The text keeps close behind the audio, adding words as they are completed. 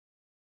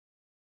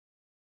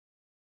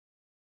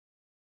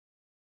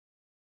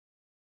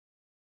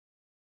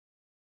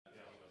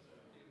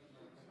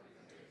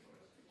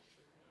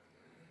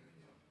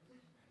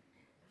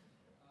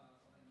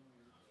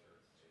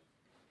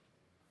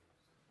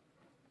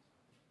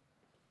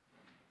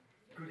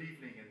Good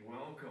evening and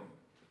welcome.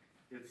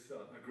 It's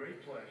a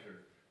great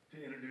pleasure to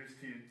introduce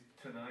to you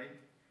tonight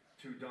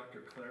to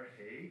Dr. Claire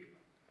Haig,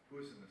 who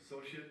is an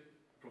associate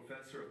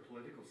professor of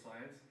political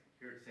science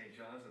here at St.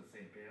 John's and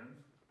St.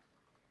 Ben's.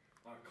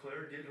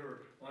 Claire did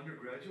her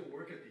undergraduate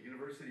work at the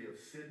University of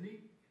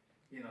Sydney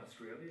in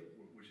Australia,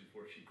 which is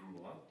where she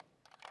grew up,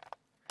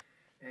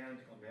 and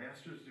a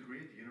master's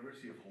degree at the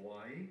University of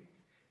Hawaii,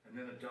 and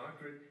then a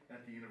doctorate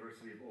at the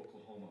University of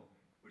Oklahoma,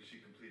 which she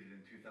completed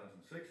in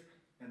 2006,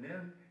 and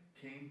then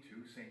came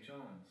to St.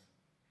 John's.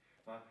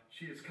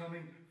 She is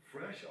coming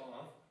fresh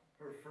off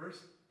her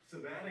first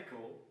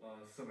sabbatical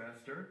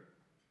semester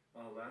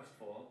last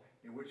fall,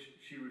 in which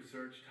she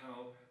researched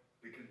how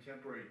the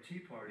contemporary Tea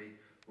Party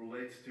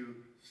relates to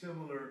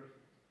similar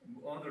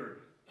other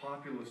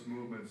populist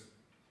movements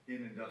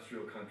in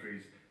industrial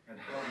countries, and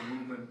how the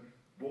movement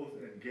both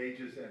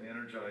engages and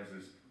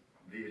energizes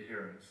the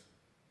adherents.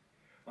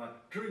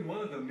 During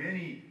one of the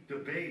many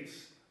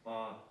debates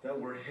that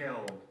were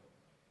held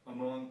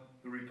among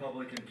the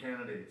Republican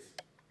candidates,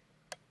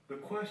 the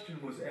question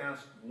was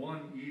asked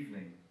one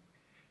evening: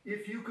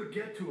 if you could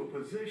get to a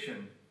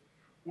position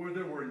where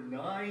there were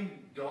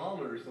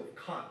 $9 of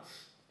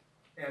cuts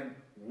and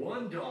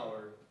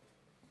 $1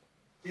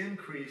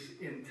 increase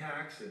in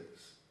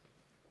taxes,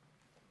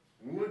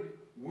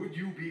 would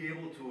you be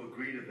able to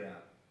agree to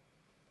that?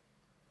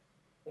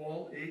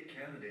 All 8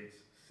 candidates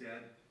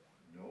said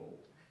no.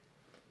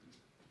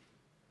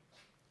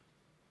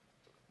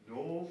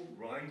 No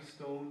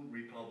rhinestone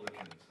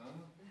Republicans, huh?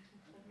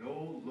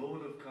 No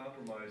load of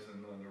compromise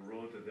on the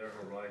road to their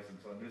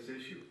horizons on this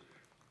issue.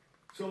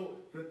 So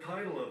the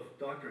title of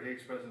Dr.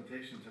 Haig's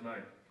presentation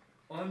tonight,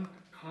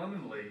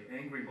 Uncommonly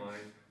Angry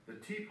Minds, the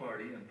Tea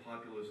Party and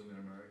Populism in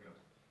America.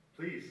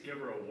 Please give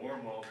her a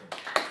warm welcome.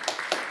 I'm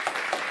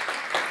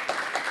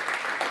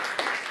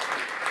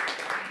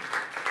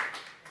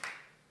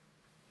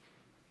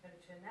going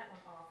to turn that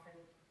one off, and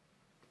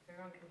if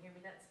everyone can hear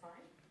me, that's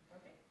fine.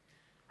 Okay.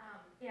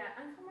 Yeah,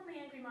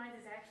 Uncommonly Angry Minds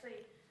is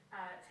actually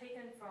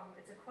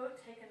it's a quote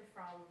taken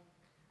from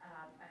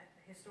a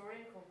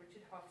historian called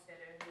Richard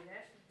Hofstadter, who's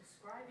actually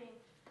describing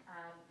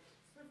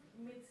sort of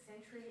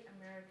mid-century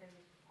American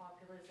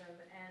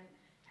populism and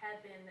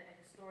had been a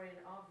historian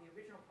of the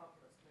original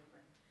populist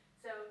movement.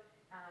 So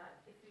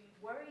if you're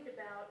worried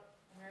about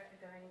America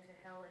going to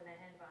hell in a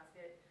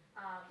handbasket,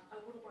 I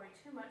wouldn't worry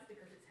too much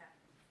because it's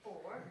happened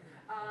before,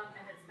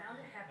 and it's bound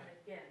to happen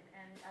again,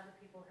 and other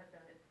people have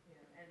done it,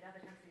 and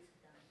other countries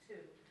have done it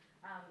too.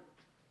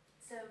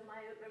 So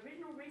my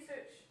original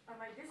research,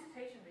 my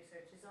dissertation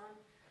research, is on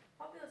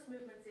populist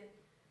movements in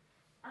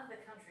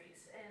other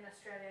countries, in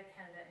Australia,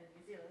 Canada, and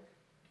New Zealand.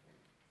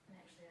 And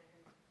actually, I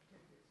can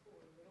move this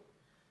forward a little.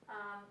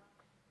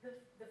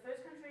 The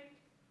first country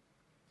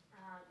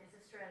is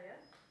Australia,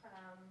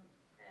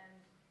 and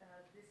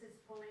this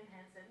is Pauline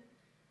Hanson,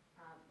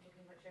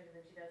 looking much younger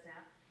than she does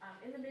now,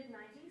 in the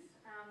mid-90s,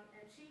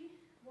 and she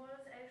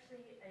was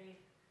actually a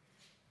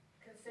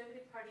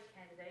Conservative Party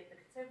candidate. The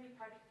Conservative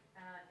Party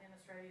in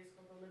Australia is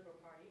called the Liberal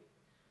Party,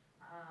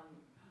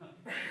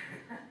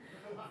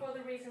 for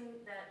the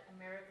reason that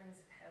Americans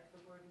have the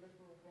word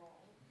liberal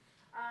wrong.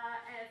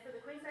 And for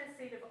the Queensland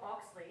seat of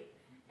Oxley,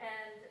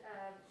 and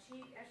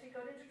she actually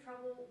got into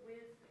trouble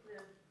with the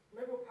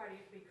Liberal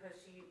Party because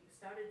she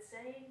started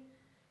saying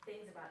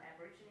things about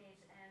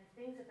Aborigines and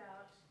things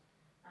about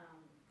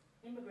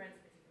immigrants,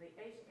 particularly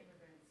Asian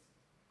immigrants,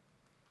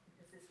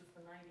 because this was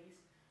the 90s.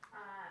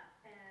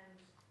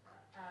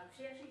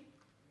 She actually,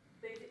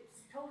 they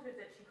told her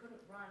that she couldn't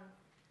run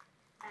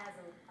as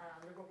a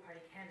Liberal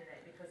Party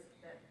candidate because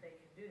they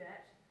can do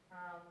that.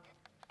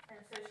 And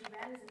so she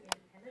ran as an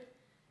independent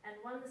and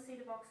won the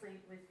seat of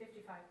Oxley with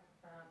 55%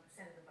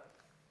 of the vote.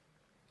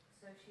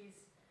 So she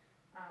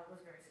was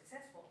very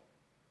successful.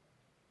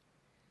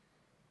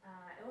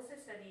 I also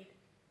studied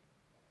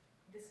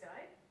this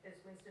guy, is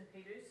Winston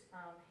Peters.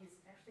 He's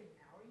actually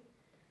Maori,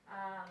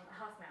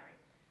 half Maori,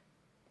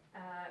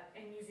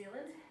 in New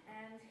Zealand,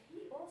 and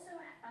he also,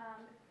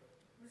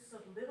 this is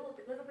a little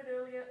bit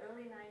earlier,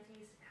 early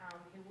 90s,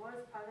 he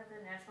was part of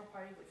the National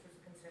Party, which was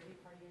a Conservative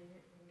Party in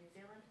New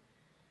Zealand,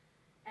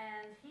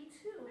 and he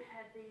too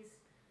had these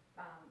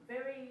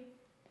very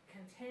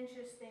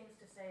contentious things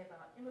to say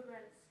about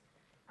immigrants,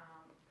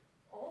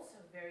 also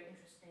very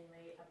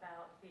interestingly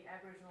about the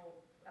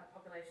Aboriginal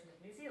population of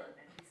New Zealand,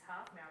 and he's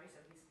half Maori, so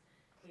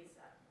he's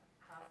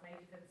half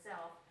native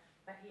himself,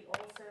 but he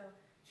also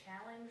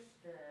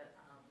challenged the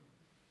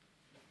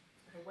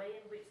way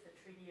in which the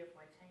Treaty of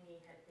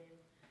Waitangi had been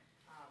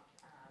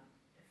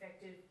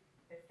affected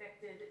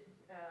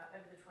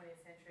over the 20th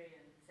century,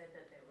 and said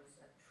that there was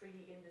a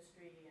treaty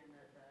industry and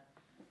that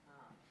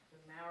the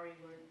Maori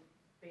weren't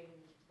being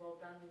well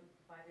done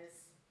by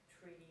this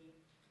treaty,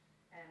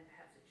 and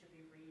perhaps it should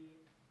be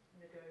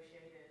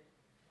renegotiated.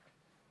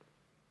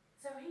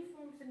 So he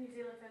formed the New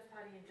Zealand First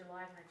Party in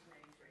July of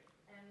 1983,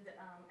 and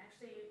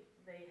actually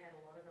they had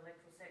a lot of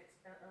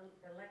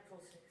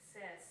electoral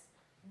success,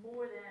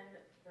 more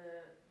than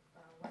the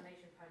One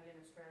Nation Party in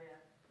Australia,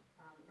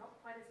 not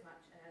quite as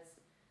much as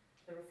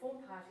the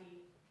Reform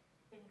Party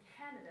in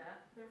Canada,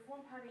 the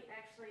Reform Party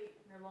actually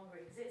no longer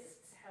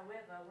exists.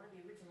 However, one of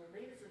the original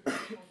leaders of the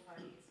Reform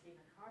Party is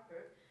Stephen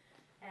Harper,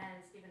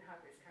 and Stephen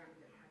Harper is currently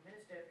the Prime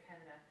Minister of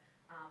Canada.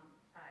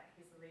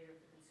 He's the leader of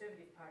the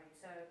Conservative Party.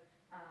 So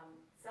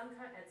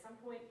at some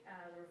point,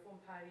 the Reform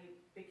Party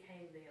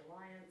became the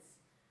Alliance,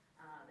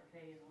 the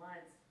Canadian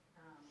Alliance,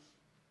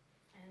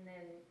 and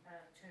then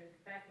turned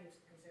back into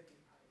the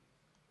Conservative Party.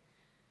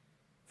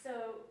 So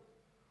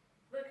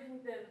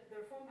the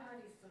Reform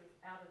Party is sort of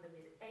out of the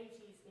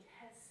mid-80s. It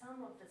has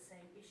some of the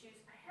same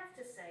issues. I have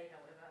to say,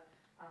 however,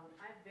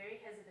 I'm very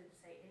hesitant to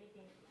say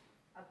anything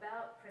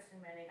about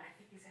Preston Manning. I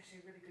think he's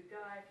actually a really good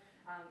guy.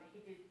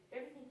 He did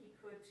everything he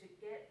could to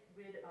get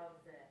rid of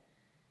the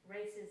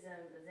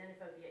racism, the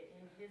xenophobia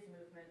in his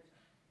movement.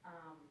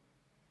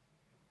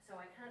 So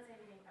I can't say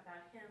anything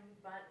about him,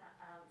 but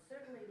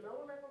certainly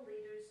lower-level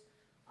leaders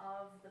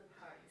of the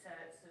party,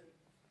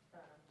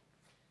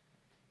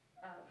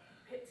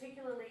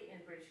 particularly in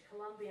British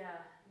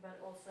Columbia,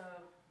 but also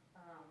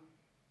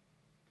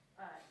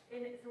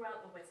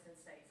throughout the Western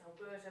states,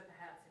 Alberta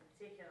perhaps in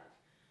particular.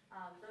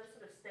 Those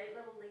sort of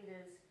state-level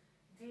leaders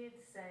did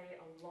say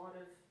a lot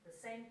of the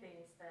same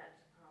things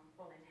that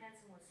Pauline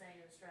Hanson was saying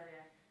in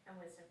Australia and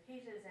Winston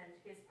Peters and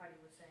his party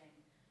was saying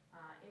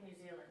in New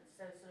Zealand.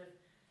 So sort of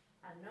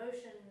a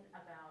notion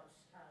about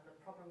a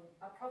problem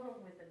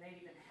with the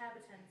native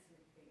inhabitants,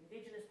 the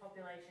indigenous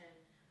population,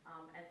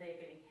 and they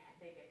get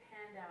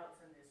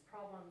handouts and there's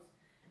problems,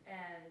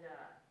 and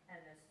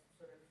it's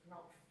sort of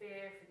not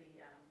fair for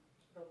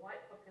the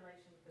white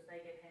population because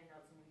they get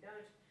handouts and we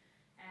don't,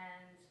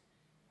 and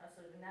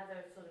sort of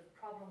another sort of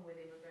problem with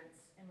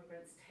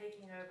immigrants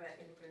taking over,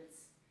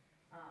 immigrants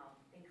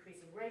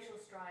increasing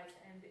racial strife,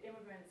 and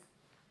immigrants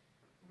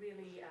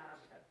really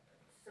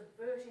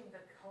subverting the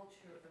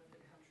culture of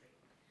the country.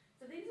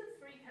 So these are the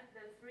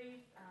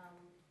three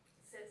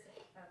sets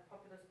of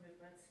populist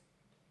movements.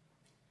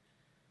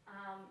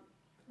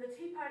 The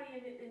Tea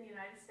Party in the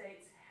United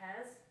States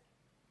has,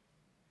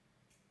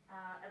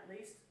 at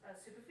least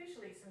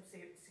superficially, some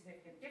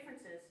significant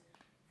differences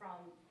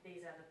from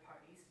these other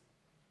parties.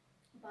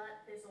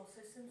 But there's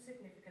also some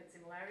significant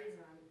similarities,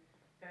 and I'm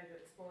going to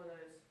explore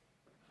those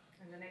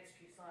in the next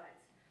few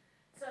slides.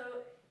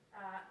 So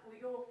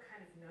we all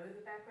kind of know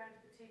the background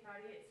of the Tea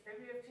Party. It's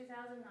February of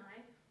 2009,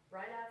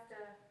 right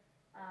after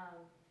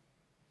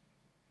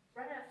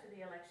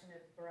the election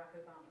of Barack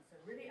Obama, so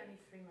really only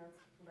 3 months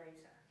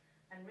later.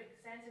 And Rick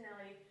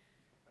Santinelli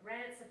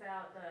rants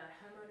about the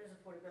Homeowners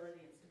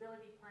Affordability and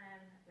Stability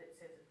Plan that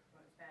says it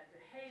promotes bad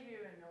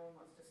behavior and no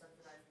one wants to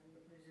subsidize the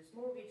loser's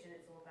mortgage and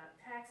it's all about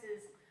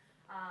taxes.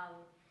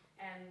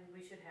 And we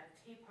should have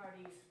tea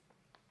parties.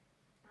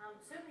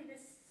 Certainly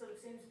this sort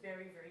of seems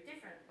very, very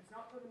different. He's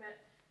not talking about,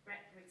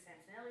 Rick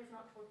Santinelli's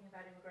not talking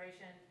about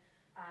immigration.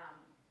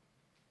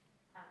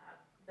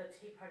 The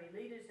Tea Party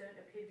leaders don't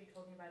appear to be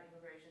talking about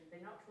immigration.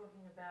 They're not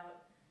talking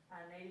about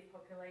native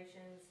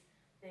populations.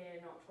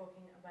 They're not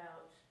talking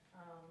about,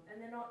 and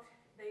they're not,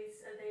 they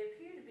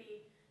appear to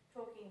be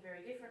talking very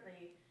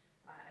differently,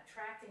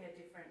 attracting a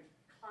different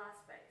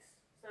class base.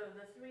 So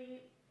the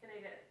three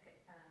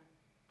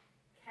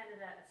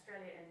Canada,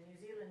 Australia, and New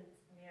Zealand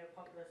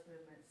neo-populist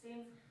movements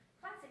seem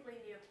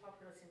classically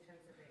neo-populist in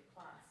terms of their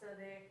class. So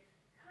they're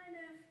kind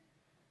of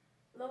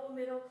lower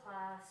middle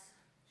class,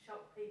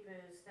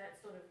 shopkeepers, that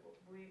sort of,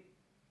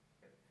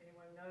 if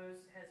anyone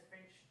knows, has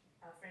French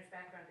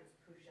background, it's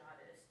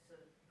Poujadist,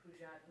 sort of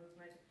Poujade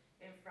movement.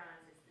 In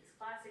France, it's this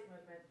classic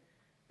movement.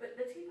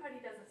 But the Tea Party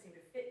doesn't seem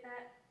to fit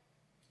that.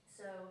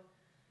 So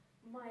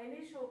my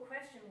initial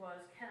question was,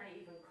 can I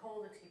even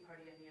call the Tea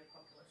Party a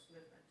neo-populist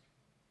movement?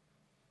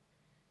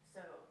 So,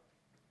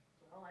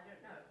 well, I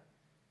don't know.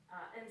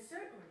 And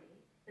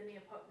certainly, the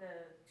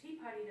Tea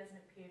Party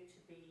doesn't appear to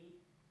be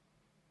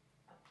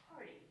a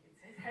party.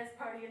 It has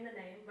party in the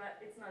name, but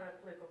it's not a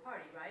political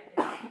party, right?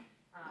 It's,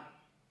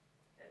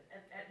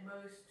 at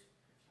most,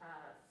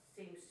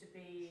 seems to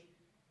be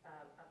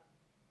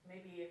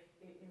maybe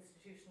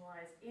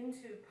institutionalized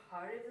into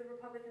part of the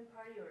Republican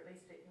Party, or at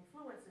least it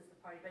influences the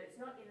party, but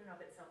it's not in and of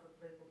itself a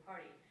political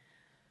party.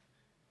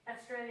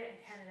 Australia and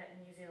Canada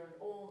and New Zealand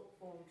all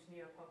formed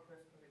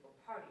neo-populist political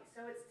parties,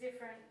 so it's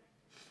different.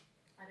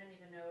 I don't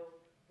even know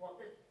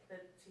what the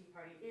Tea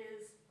Party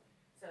is,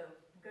 so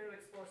I'm going to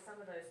explore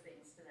some of those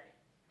things today.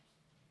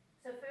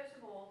 So first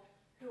of all,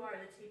 who are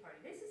the Tea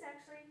Party? This is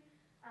actually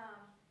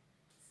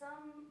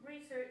some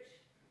research,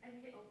 and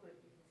oh good,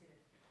 you can see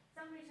this.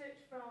 Some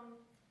research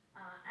from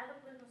other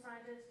political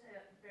scientists,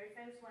 a very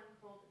famous one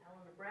called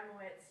Alan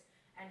Abramowitz,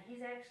 and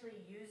he's actually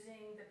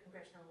using the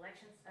congressional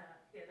elections,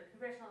 the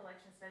congressional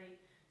election study.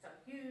 It's a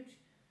huge,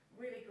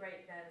 really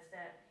great data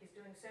set. He's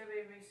doing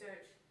survey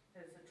research.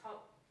 There's the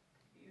top.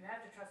 You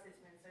have to trust this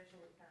man's social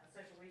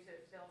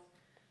research skills.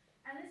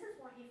 And this is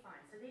what he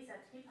finds. So these are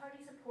Tea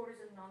Party supporters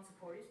and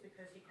non-supporters,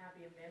 because you can't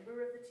be a member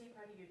of the Tea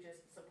Party, you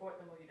just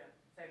support them or you don't.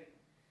 So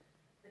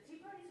the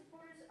Tea Party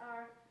supporters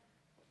are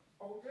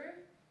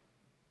older,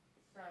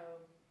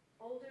 so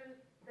older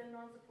than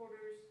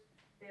non-supporters.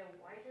 They're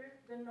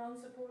whiter than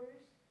non-supporters.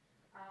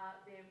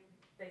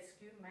 They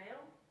skew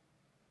male.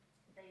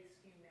 They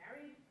skew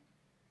married.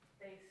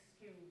 They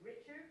skew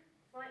richer,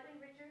 slightly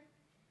richer.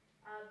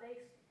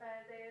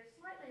 They're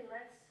slightly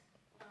less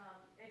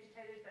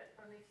educated, but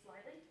only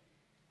slightly.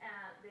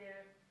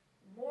 They're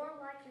more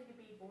likely to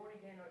be born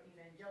again or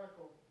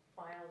evangelical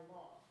by a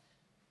lot,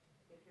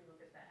 if you look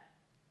at that.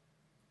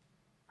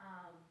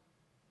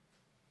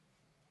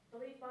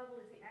 Belief Bible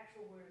is the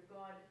actual Word of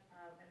God,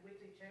 and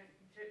weekly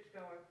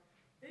churchgoer.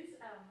 These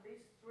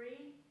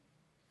three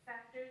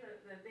factors,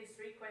 these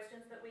three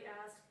questions that we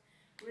ask,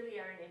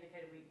 really are an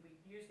indicator. We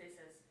use this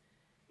as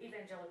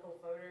evangelical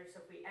voters.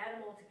 So if we add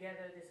them all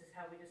together, this is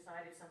how we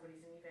decide if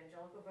somebody's an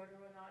evangelical voter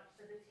or not.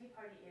 So the Tea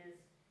Party is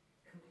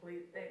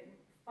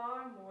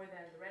far more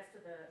than the rest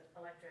of the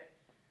electorate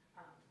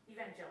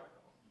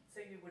evangelical. So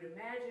you would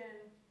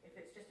imagine if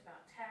it's just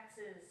about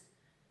taxes,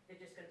 they're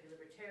just going to be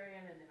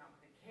libertarian and they're not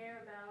going to care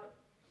about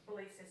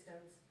belief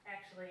systems.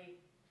 Actually,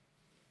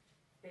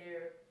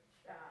 they're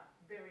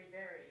very,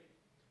 very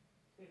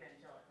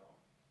evangelical.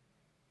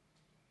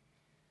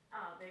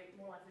 They're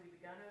more likely to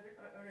be gun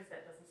owners.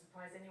 That doesn't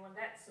surprise anyone.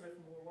 That's sort of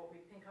more what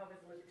we think of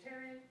as a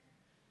libertarian.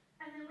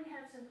 And then we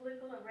have some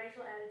political and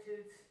racial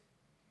attitudes.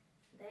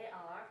 They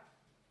are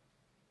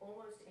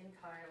almost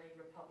entirely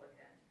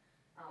Republican,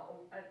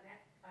 or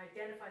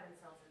identify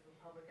themselves as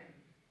Republican.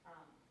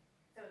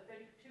 So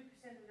 32%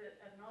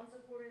 of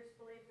non-supporters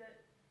believe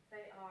that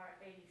they are.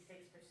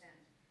 86%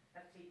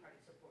 of Tea Party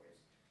supporters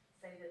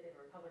say that they're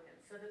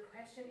Republicans. So the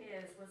question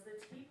is, was the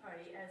Tea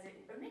Party, as it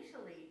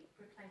initially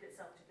proclaimed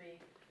itself to be,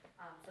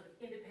 sort of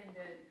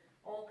independent,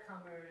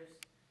 all-comers,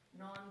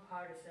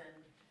 non-partisan?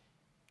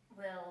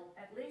 Well,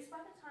 at least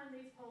by the time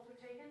these polls were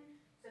taken,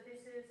 so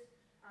this is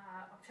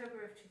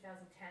October of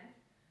 2010,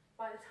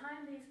 by the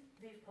time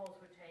these polls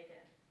were taken,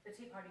 the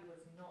Tea Party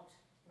was not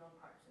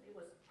non-partisan. It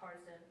was a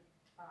partisan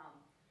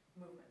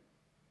movement.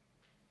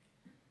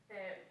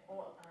 They're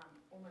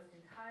almost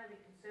entirely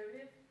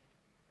conservative.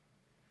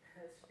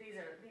 These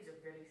are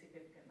really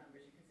significant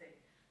numbers, you can see.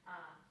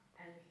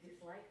 And they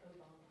dislike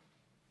Obama.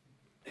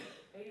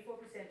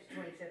 84% to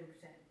 27%.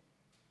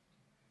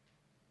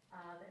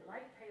 They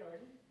like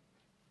Palin.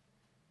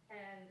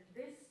 And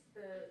this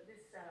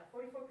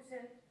 44%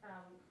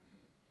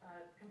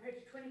 compared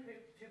to 22%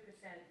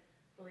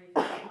 believe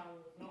that Obama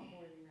was not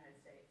born in the United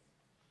States.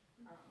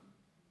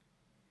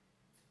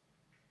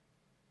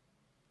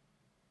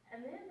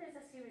 And then there's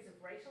a series of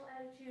racial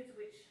attitudes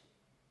which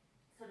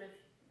sort of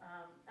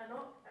are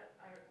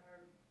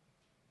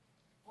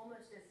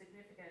almost as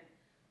significant,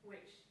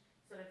 which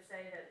sort of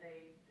say that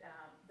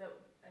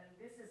and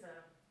this is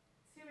a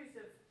series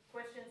of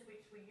questions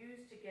which we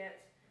use to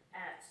get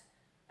at,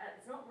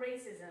 it's not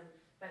racism,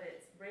 but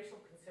it's racial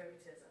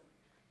conservatism.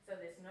 So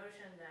this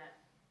notion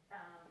that,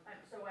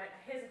 so I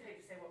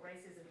hesitate to say what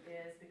racism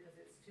is because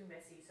it's too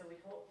messy, so we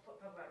talk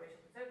about racial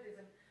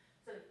conservatism,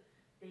 sort of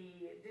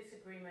the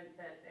disagreement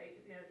that,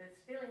 this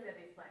feeling that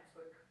if blacks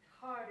worked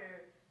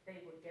harder,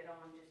 they would get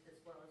on just as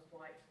well as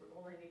whites, but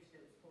all they need to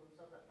do is pull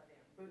themselves up by their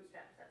own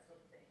bootstraps, that sort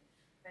of thing.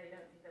 They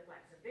don't think that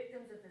blacks are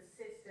victims of the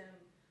system.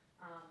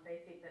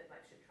 They think that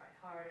blacks should try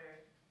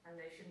harder, and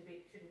they shouldn't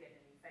get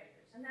any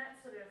favors. And that's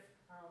sort of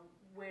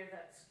where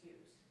that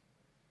skews.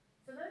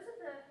 So those are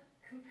the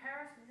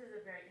comparisons. This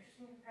is a very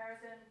interesting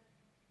comparison.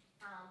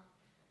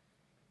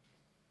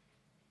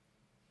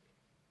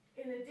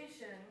 In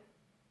addition,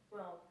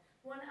 well,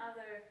 one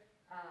other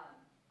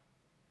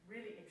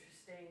really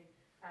interesting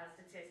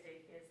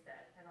statistic is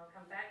that, and I'll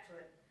come back to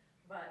it,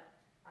 but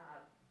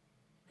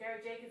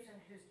Gary Jacobson,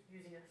 who's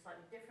using a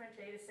slightly different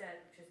data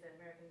set, which is the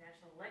American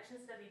National Election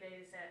Study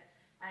data set,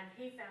 and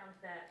he found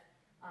that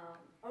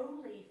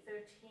only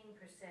 13%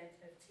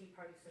 of Tea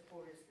Party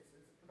supporters, this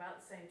is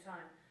about the same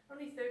time,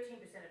 only 13%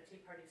 of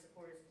Tea Party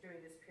supporters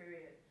during this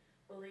period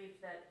believed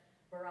that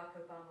Barack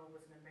Obama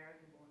was an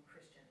American-born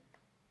Christian,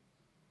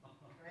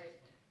 right?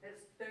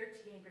 That's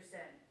 13%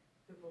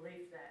 who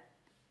believed that.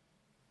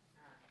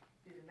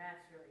 Do the math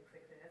really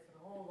quickly. That's a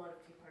whole lot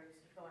of Tea Parties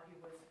who thought he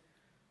was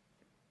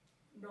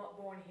not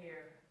born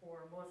here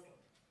or a Muslim,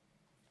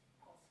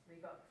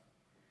 possibly both.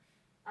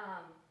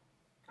 All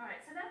right,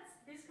 so that's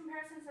this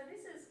comparison. So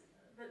this is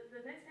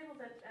the next table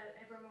that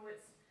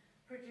Abramowitz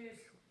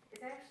produced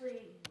is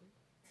actually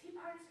Tea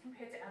Parties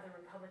compared to other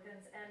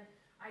Republicans, and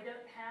I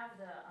don't have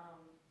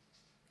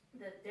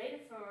the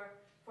data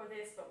for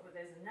this, but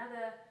there's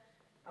another.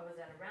 I was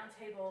at a round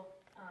table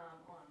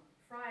on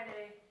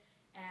Friday,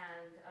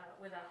 and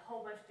with a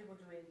whole bunch of people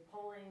doing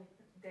polling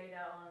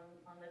data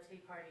on the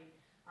Tea Party,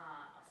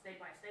 state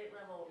by state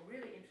level,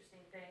 really interesting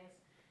things,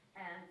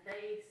 and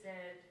they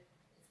said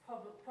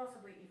it's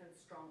possibly even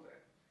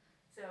stronger.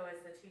 So as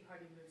the Tea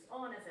Party moves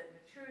on, as it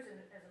matures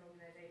as an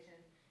organization,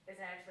 it's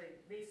actually,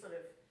 these sort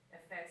of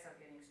effects are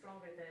getting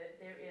stronger. There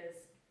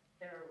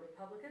are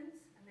Republicans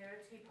and there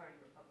are Tea Party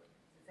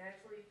Republicans. It's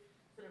actually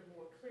sort of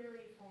more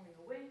clearly forming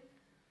a wing.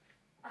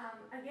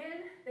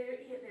 Again,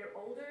 they're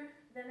older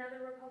than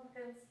other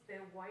Republicans.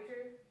 They're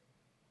whiter.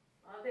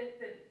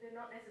 They're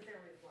not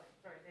necessarily white.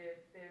 Sorry,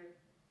 they're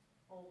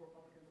old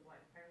Republicans are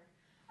white, apparently.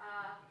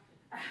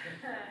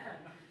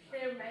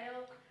 They're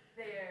male.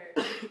 They're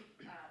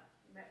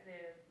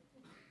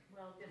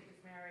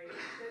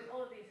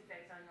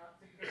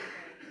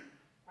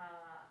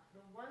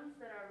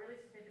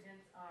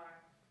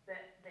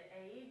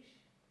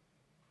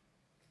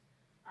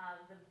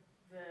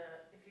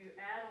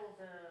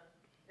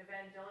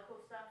evangelical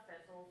stuff,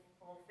 that's all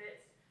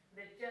fits.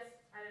 They're just,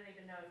 I don't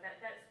even know if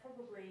that's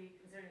probably,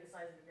 considering the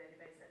size of the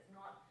database, that's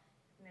not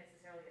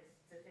necessarily a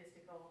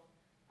statistical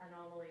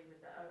anomaly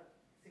with a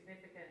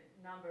significant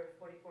number of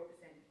 44%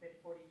 compared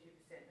to 42%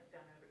 of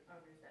gun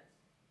owners.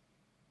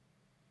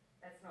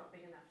 That's not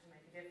big enough to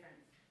make a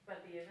difference.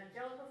 But the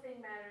evangelical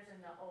thing matters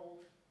and the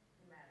old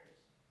matters.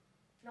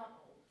 Not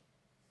old,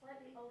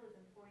 slightly older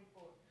than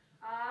 44.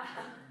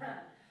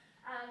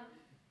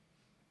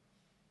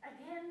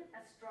 Again,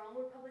 a strong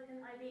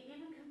Republican IB,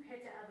 even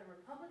compared to other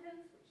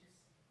Republicans, which is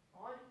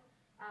odd.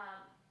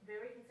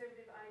 Very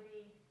conservative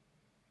IB,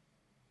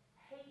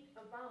 hate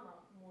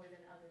Obama more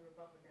than other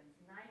Republicans,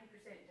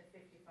 90% to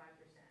 55%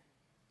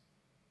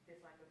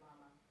 dislike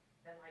Obama.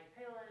 They like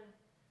Palin,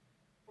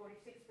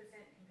 46%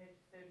 compared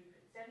to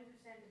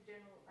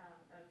 37%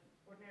 of of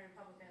ordinary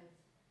Republicans,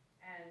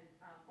 and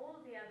all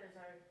of the others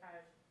are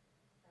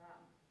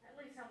at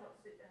least somewhat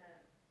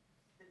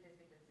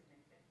statistically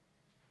significant.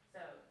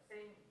 So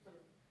same sort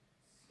of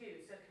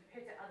skew. So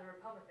compared to other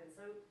Republicans,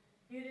 so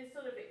you just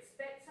sort of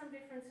expect some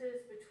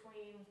differences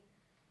between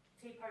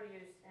Tea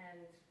Partiers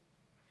and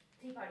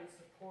Tea Party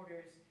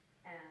supporters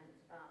and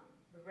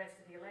the rest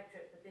of the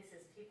electorate, but this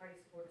is Tea Party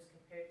supporters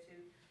compared to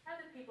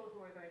other people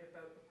who are going to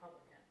vote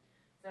Republican.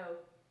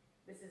 So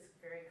this is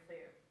very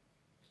clear.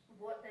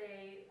 What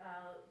the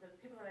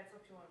people that I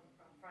talked to on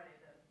Friday,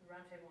 the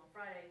roundtable on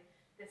Friday,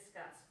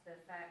 discussed the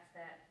fact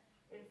that,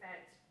 in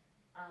fact,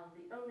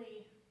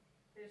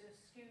 there's a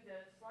skew,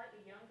 the slightly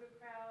younger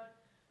crowd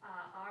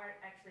are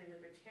actually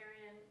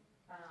libertarian,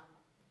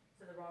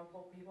 so the Ron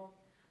Paul people.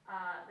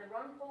 The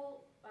Ron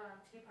Paul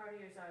Tea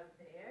Partiers are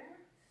there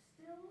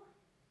still.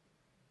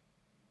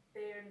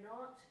 They're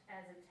not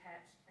as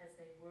attached as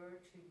they were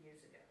 2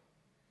 years ago.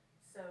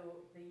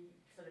 So the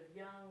sort of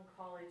young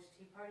college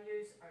Tea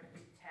Partiers are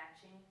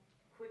detaching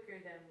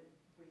quicker than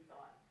we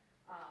thought.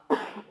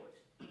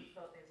 We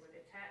thought they would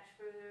attach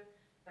further,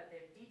 but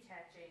they're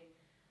detaching,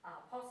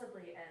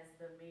 possibly as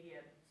the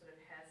media sort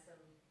of has some,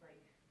 like,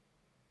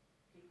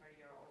 Tea Party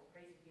are all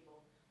crazy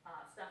people,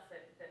 stuff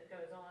that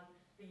goes on.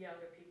 The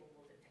younger people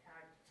are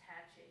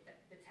detaching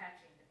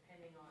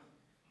depending on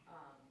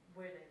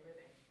where they're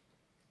living.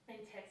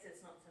 In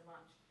Texas, not so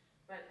much,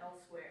 but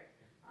elsewhere,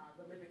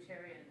 the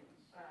libertarian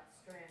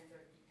strands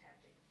are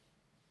detaching.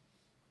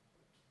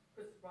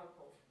 Because Ron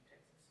Paul's from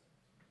Texas.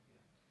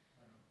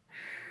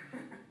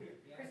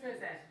 Chris knows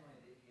that.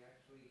 I've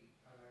actually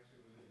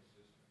lived in his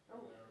sister.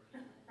 Oh. There are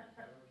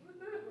people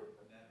who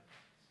are better.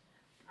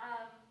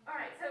 All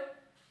right, so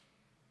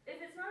if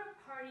it's not a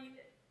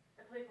party,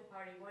 a political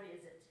party, what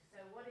is it?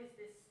 So what is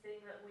this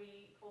thing that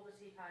we call the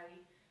Tea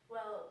Party?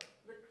 Well,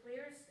 the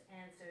clearest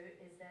answer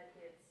is that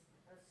it's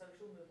a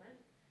social movement.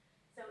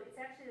 So it's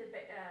actually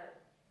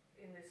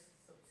in this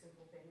sort of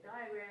simple Venn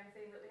diagram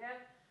thing that we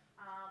have,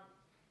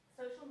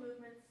 social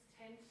movements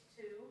tend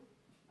to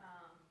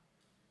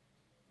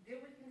deal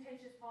with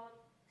contentious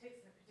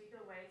politics in a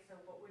particular way. So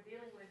what we're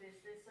dealing with is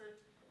this sort of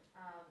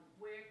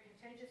where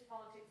contentious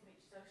politics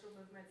meets social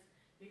movements.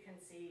 You can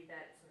see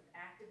that sort of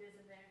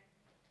activism there,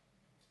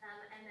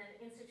 and then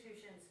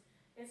institutions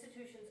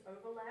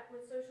overlap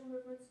with social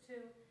movements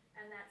too,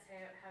 and that's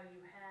how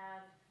you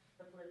have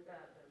the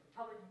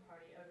Republican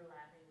Party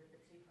overlapping with the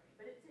Tea Party.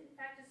 But it's in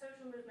fact a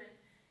social movement,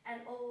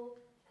 and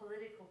all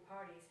political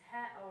parties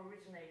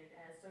originated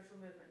as social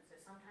movements. So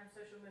sometimes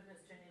social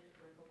movements turn into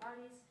political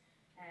parties,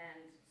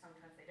 and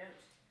sometimes they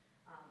don't.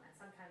 And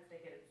sometimes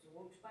they get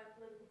absorbed by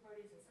political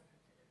parties, and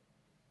sometimes they don't.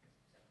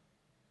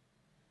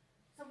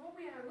 So what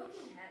we are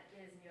looking at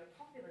is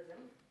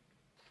neopopulism.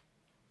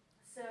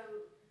 So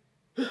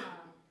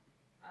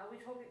are we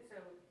talking,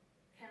 so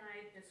can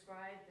I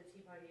describe the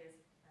Tea Party as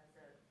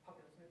a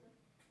populist movement?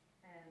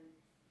 And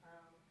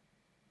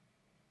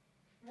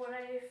what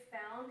I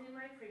found in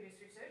my previous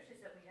research is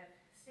that we have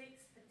 6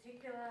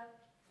 particular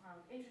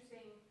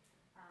interesting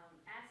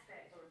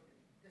aspects or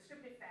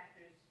descriptive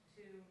factors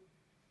to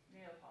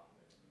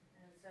neopopulism.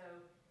 And so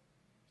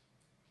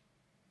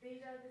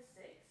these are the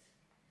 6: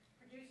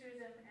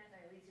 producerism,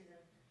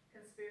 anti-elitism,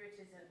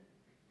 conspiracism,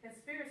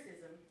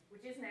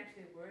 which isn't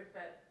actually a word,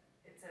 but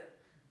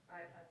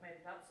I've made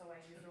it up, so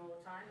I use it all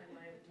the time, and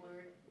my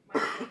word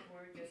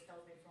just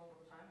tells me it's wrong all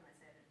the time, and I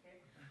say I don't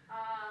care.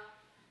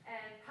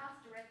 And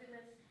past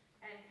directedness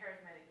and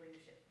charismatic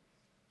leadership.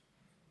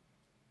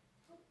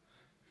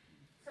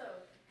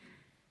 So,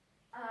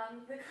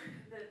 this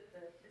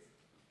is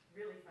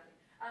really funny.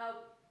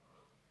 So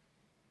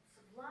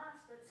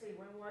let's see,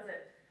 when was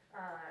it?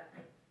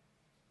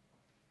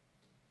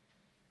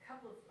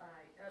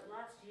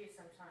 Last year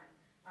sometime,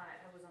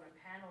 I was on a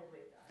panel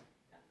with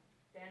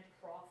Dan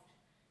Proft,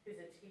 who's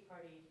a Tea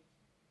Party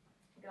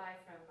guy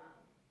from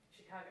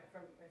Chicago,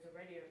 as a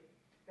radio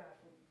guy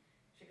from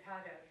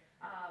Chicago,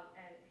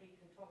 and he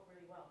can talk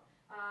really well.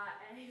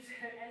 And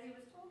as he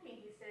was talking,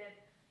 he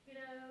said,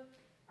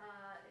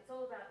 it's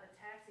all about the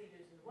tax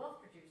eaters and the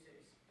wealth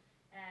producers.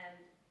 And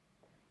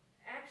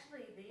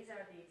actually, these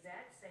are the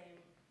exact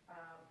same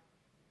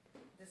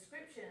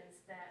descriptions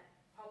that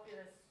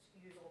populists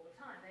use all the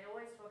time. They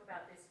always talk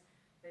about this.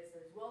 There's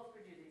those wealth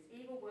producers,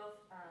 evil wealth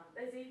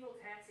there's evil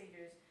tax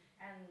eaters,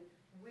 and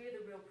we're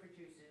the real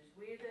producers.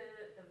 We're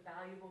the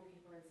valuable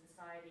people in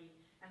society,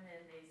 and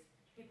then these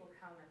people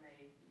come and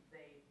they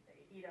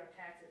eat our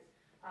taxes.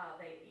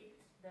 They eat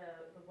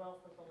the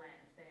wealth of the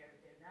land. They're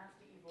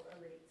nasty, evil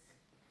elites.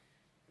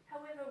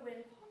 However,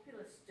 when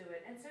populists do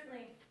it, and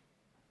certainly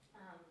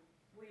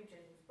William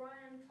Jennings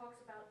Bryan talks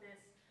about this,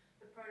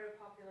 the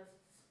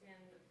proto-populists in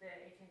the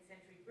 18th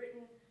century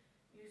Britain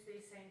use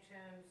these same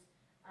terms,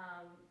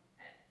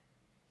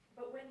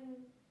 but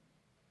when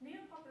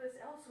neo-populists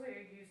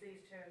elsewhere use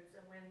these terms,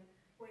 and when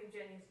William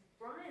Jennings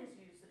Bryan's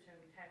used the term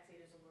tax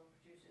eaters and wealth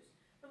producers,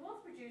 the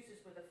wealth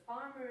producers were the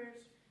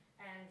farmers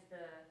and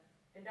the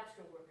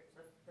industrial workers,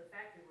 the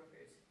factory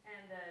workers,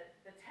 and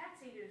the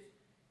tax eaters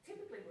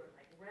typically were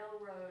like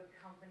railroad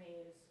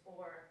companies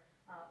or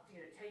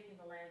taking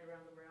the land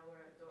around the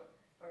railroads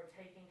or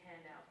taking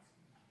handouts.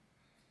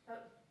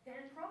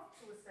 Dan Crofts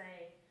was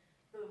saying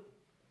the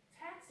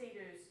tax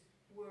eaters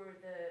were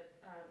the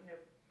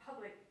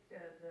public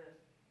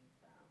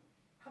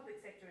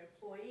sector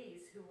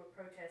employees who were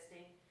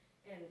protesting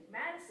in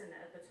Madison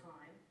at the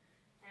time,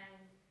 and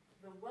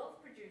the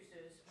wealth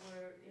producers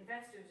were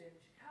investors in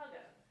Chicago.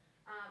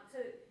 So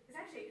it's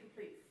actually a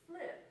complete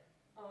flip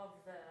of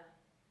the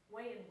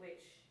way in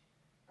which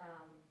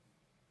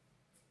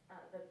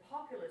the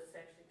populists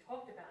actually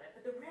talked about it,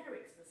 but the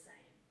rhetoric's the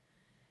same.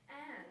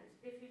 And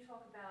if you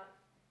talk about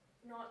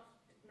not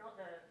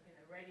the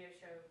radio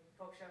show,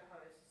 talk show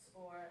hosts,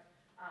 or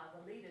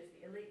the leaders,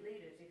 the elite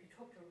leaders, if you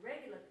talk to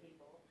regular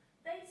people,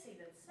 they see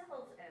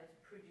themselves as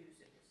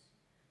producers.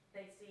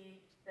 They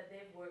see that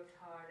they've worked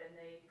hard and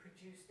they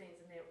produce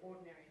things and they're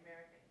ordinary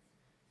Americans.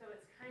 So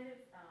it's kind of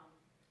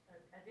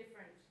a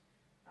different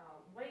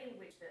way in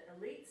which the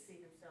elites see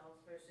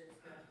themselves versus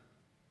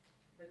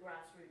the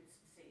grassroots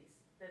sees.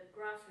 The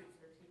grassroots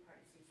of the Tea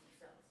Party sees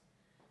themselves.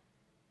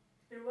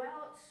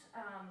 Throughout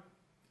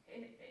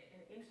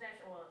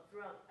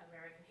throughout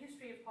American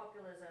history of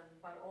populism,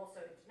 but also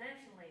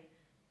internationally,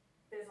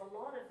 there's a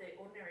lot of the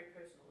ordinary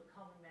person or the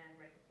common man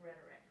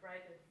rhetoric,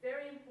 right? It's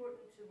very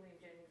important to William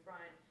Jennings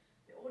Bryan.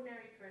 The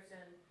ordinary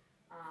person,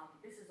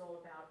 this is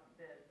all about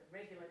the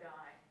regular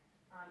guy.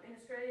 In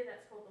Australia,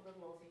 that's called the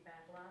little Aussie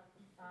battler.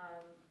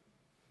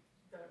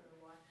 Don't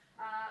know why.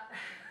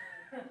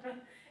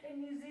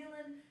 In New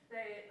Zealand,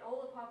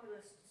 all the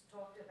populists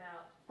talked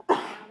about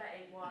number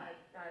 8 wire,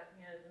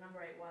 the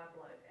number 8 wire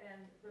bloke.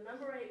 And the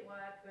number 8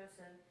 wire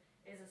person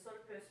is a sort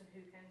of person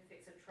who can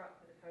fix a truck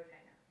with a coat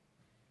hanger,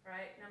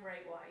 right? Number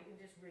 8 wire, you can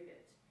just rig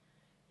it.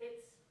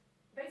 It's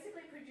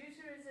basically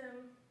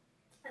producerism,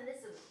 and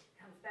this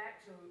comes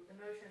back to the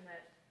notion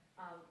that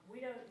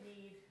we don't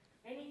need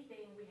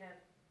anything. We have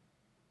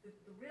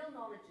the real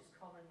knowledge is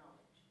common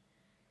knowledge,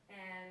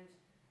 and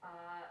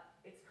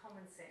it's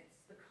common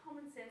sense. The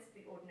common sense of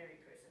the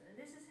ordinary person, and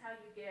this is how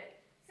you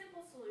get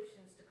simple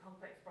solutions to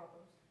complex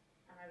problems.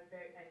 And I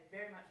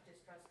very much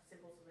distrust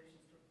simple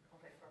solutions to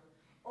complex problems.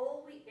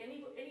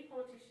 Any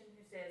politician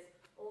who says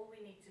all we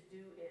need to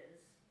do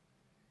is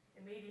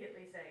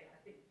immediately say, I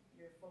think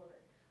you're full of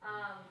it,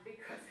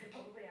 because they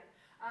probably are.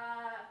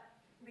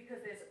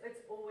 Because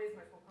it's always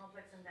much more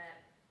complex than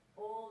that.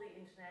 All the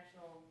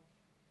international,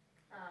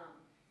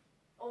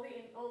 all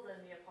the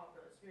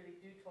neo-populists really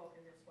do talk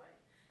in this way.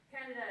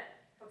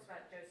 Canada talks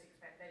about Joe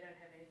Sixpack. They don't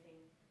have anything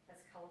as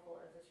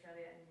colourful as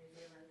Australia and New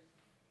Zealand.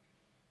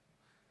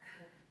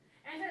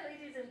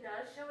 Anti-elitism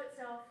does show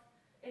itself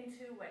in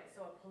two ways.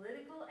 So a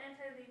political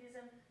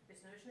anti-elitism, this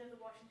notion of the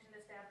Washington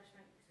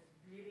establishment, this is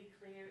really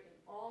clear in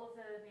all of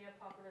the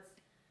neo-populists.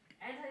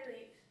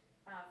 Anti-elite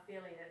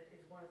feeling that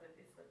is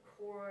it's the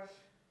core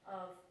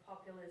of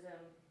populism.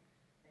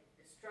 They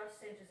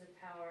distrust centres of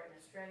power. In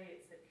Australia,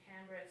 it's the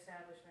Canberra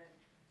establishment.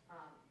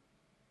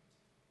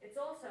 It's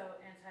also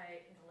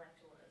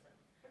anti-intellectualism,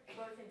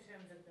 both in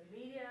terms of the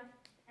media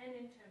and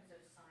in terms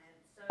of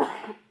science. So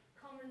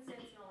common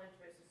sense knowledge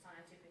versus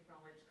scientific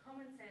knowledge.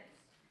 Common sense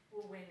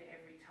will win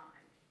every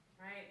time,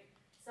 right?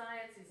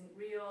 Science isn't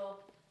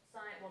real.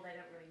 Well, they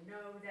don't really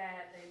know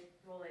that. They're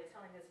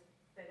telling us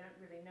they don't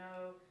really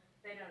know.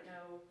 They don't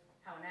know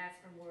how an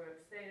aspirin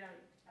works. They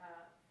don't,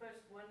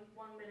 first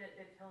one minute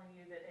they're telling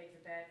you that eggs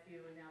are bad for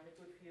you and now they're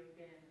good for you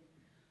again.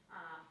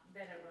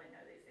 They don't really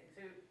know these things.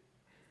 So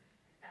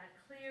a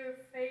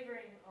clear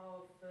favouring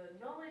of the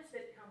knowledge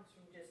that comes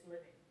from just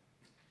living.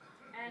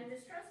 And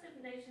distrust of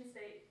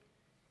nation-state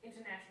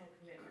international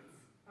commitments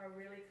are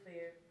really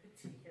clear,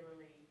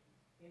 particularly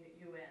in the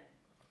UN.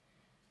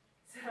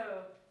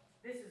 So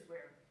this is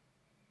where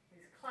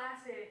these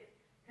classic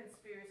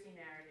conspiracy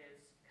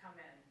narratives come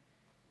in.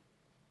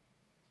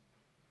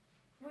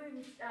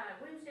 William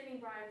Jennings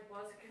Bryan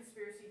was a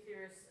conspiracy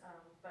theorist,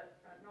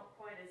 but not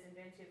quite as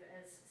inventive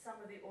as some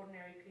of the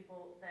ordinary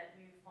people that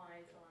you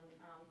find on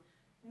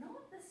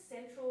not the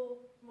central,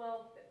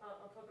 well,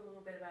 I'll talk a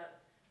little bit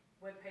about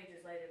web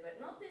pages later,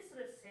 but not this sort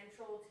of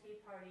central Tea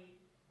Party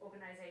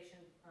organization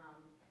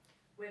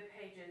web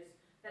pages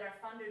that are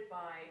funded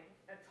by,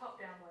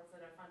 top-down ones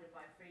that are funded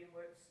by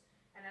FreedomWorks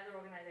and other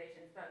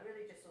organizations, but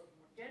really just sort of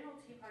more general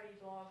Tea Party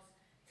blogs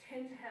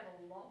tend to have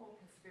a lot more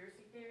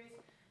conspiracy theories.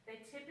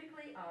 They typically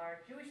really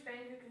are Jewish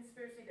banker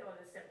conspiracy, oh,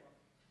 there's several.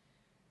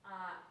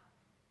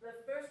 The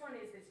first one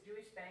is this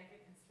Jewish banker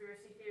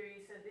conspiracy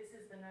theory. So this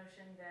is the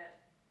notion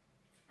that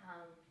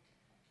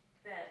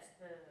the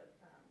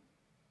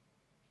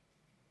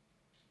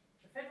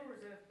Federal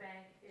Reserve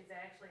Bank is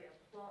actually a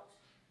plot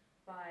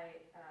by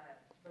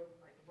the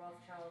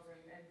Rothschilds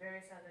and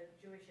various other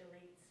Jewish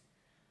elites,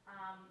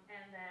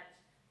 and that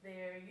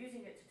they're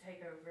using it to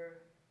take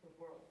over the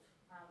world.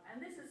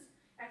 And this is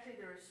actually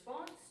the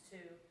response to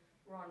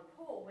Ron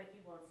Paul when he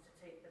wants to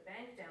take the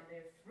bank down.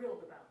 They're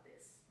thrilled about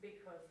this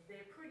because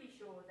they're pretty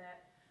sure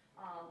that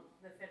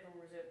the Federal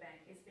Reserve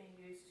Bank is being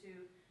used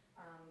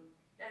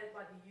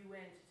by the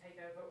UN to take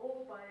over,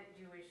 or by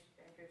Jewish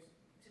bankers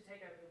to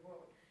take over the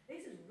world.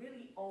 This is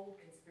really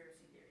old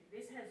conspiracy theory.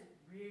 This has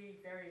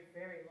really very,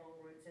 very long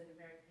roots in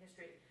American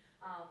history,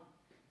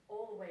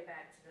 all the way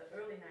back to the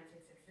early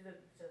 19th century, to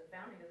the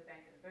founding of the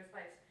bank in the first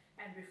place,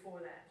 and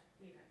before that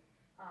even.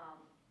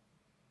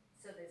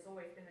 So there's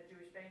always been a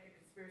Jewish banker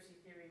conspiracy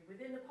theory.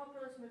 Within the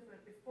populist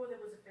movement, before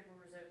there was a Federal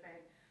Reserve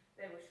Bank,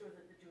 they were sure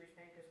that the Jewish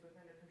bankers were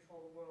going to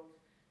control the world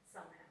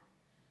somehow.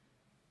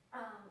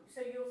 So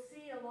you'll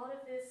see a lot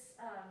of this,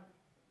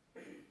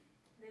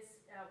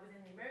 within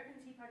the American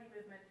Tea Party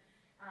movement.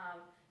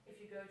 If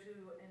you go to,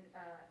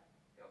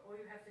 all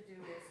you have to do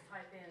is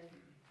type in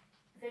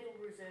Federal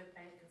Reserve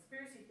Bank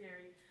conspiracy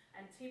theory,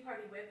 and Tea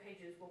Party web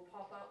pages will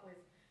pop up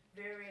with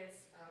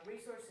various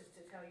resources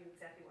to tell you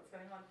exactly what's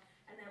going on.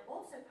 And they'll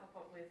also pop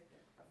up with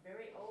a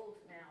very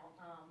old now,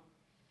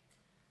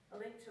 a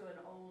link to an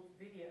old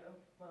video.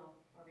 Well,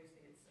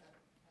 obviously it's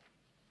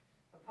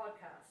a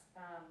podcast,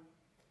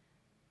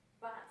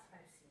 but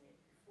I've seen it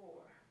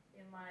before.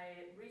 In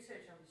my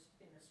research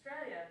in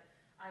Australia,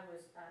 I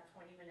was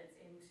 20 minutes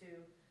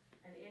into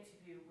an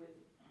interview with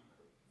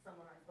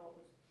someone I thought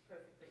was a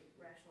perfectly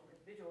rational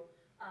individual,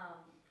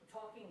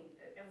 talking.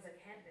 It was a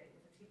candidate.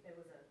 It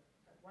was a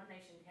One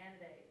Nation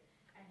candidate,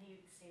 and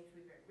he seemed to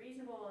be very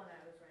reasonable, and I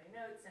was writing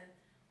notes, and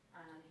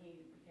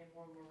he became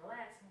more and more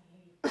relaxed, and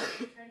he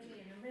turned to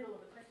me in the middle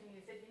of the question, and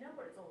he said, "You know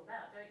what it's all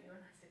about, don't you?"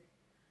 And I said,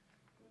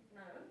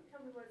 "No,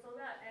 tell me what it's all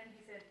about." And he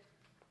said,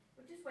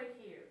 "Well, just wait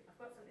here. I've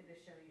got something to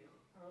show you.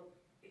 Oh,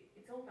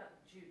 it's all about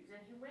the Jews."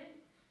 And he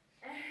went,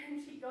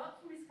 and he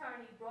got from his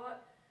car, and he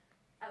brought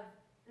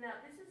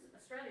now this is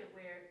Australia,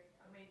 where,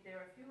 I mean,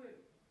 there are fewer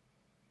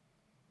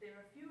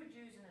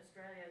Jews in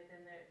Australia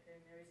than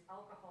there is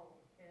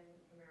alcohol in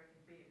American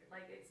beer.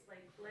 Like, it's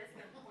like less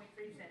than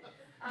 0.3%.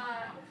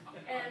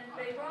 And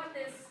they brought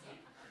this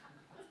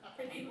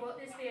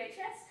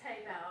VHS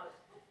tape out,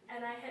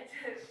 and I had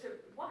to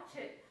watch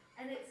it.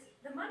 And it's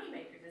The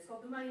Moneymakers. It's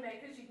called The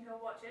Moneymakers. You can go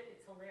watch it.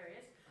 It's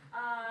hilarious.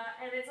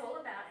 And it's all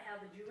about how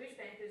the Jewish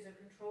bankers are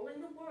controlling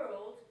the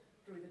world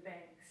through the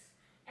banks.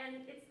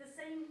 And it's the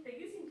same, they're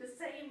using the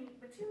same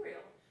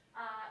material.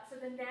 So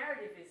the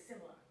narrative is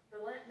similar.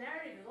 The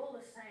narrative is all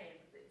the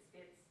same.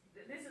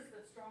 This is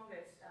the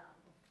strongest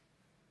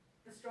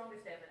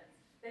evidence.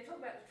 They talk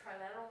about the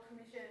Trilateral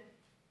Commission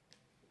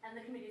and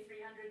the Committee of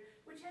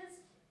 300, which has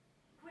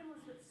Queen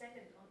Elizabeth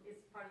II is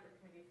part of the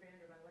Committee of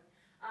 300, by the way,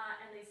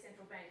 and these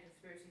central bank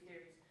conspiracy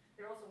theories.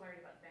 They're also worried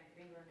about the Bank of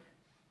England.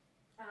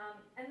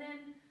 And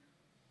then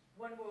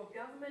one world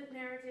government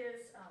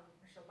narratives.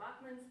 Michelle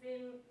Bachmann's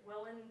been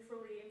well and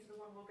truly into the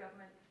one world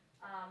government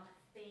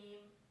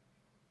theme.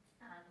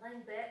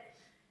 Glenn Beck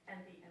and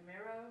the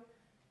Amero.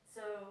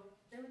 So,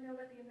 does anyone know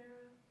about the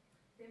Amero?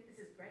 This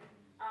is great.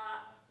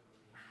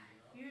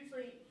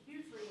 Hugely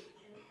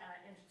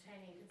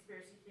entertaining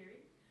conspiracy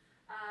theory.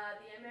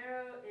 The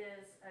Amero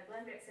is,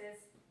 Glenn Beck says,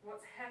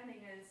 what's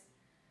happening is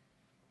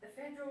the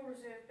Federal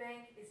Reserve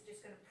Bank is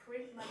just going to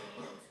print money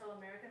until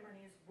American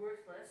money is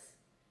worthless.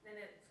 Then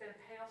it's going to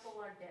pay off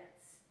all our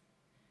debts.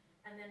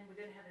 And then we're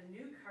going to have a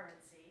new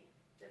currency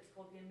that's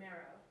called the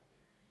Amero.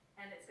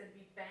 And it's going to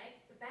be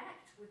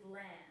backed with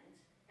land.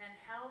 And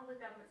how the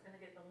government's going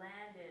to get the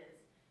land is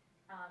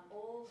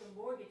all the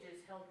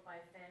mortgages held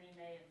by Fannie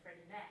Mae and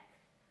Freddie Mac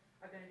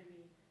are going to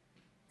be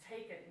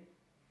taken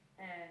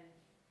and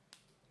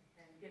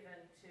given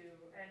to,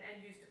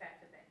 and used to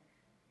back the bank,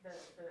 the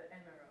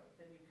Amero,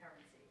 the new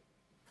currency.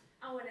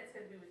 Oh, and it's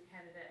going to be with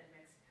Canada and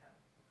Mexico.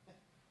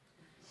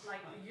 Like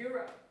the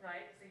euro,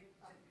 right? So,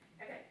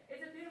 okay,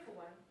 it's a beautiful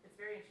one. It's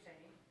very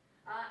entertaining.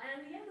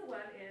 And the other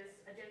one is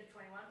Agenda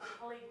 21. My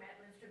colleague Matt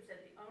Lindstrom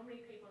said the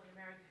only people in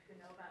America who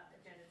know about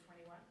Agenda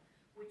 21,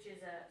 which is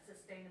a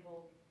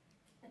sustainable,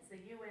 it's the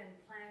UN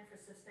Plan for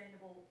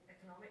Sustainable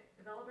Economic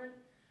Development,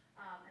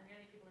 and the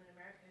only people in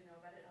America who know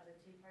about it are the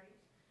Tea Parties.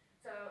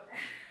 So,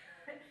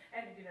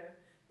 and you know,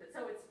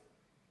 so it's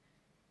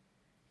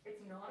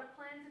not a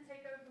plan to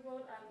take over the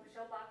world.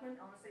 Michelle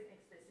Bachmann honestly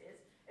thinks this is.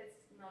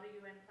 It's not a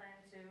UN plan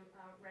to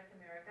wreck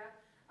America.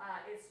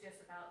 It's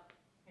just about,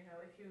 you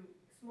know, it's an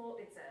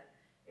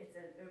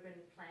urban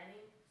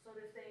planning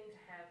sort of thing to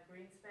have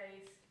green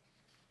space.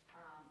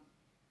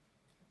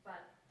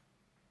 But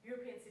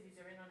European cities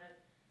are in on it.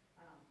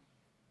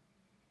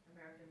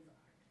 Americans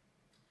aren't.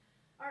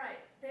 All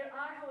right. There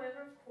are,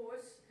 however, of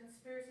course,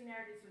 conspiracy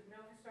narratives with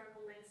no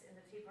historical links in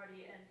the Tea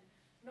Party, and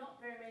not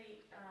very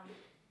many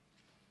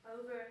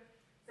over.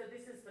 So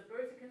this is the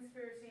birther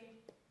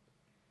conspiracy.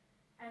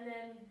 And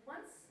then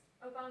once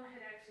Obama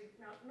had actually,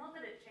 not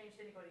that it changed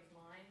anybody's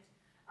mind,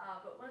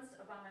 but once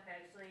Obama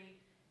had actually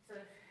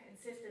sort of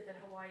insisted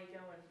that Hawaii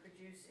go and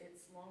produce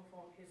his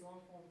long-form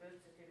birth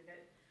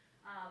certificate,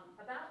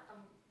 about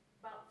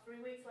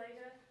 3 weeks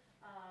later,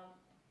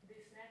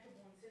 this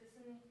natural-born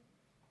citizen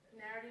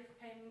narrative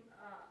came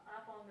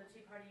up on the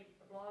Tea Party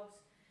blogs,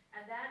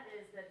 and that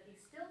is that he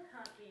still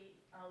can't be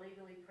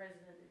legally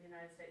president of the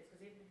United States,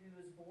 because even if he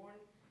was born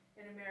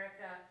in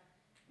America,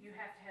 you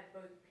have to have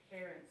both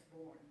parents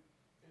born,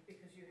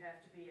 because you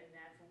have to be a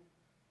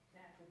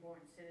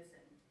natural-born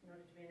citizen. In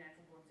order to be a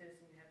natural-born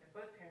citizen, you have to have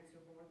both parents who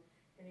were born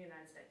in the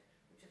United States,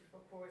 which is,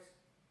 of course,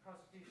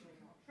 constitutionally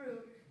not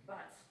true,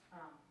 but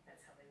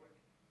that's how they work.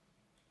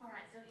 All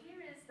right, so here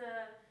is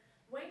the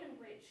way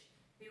in which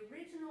the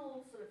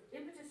original sort of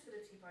impetus for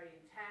the Tea Party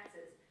in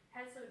taxes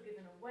has sort of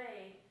given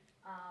away,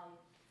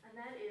 and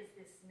that is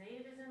this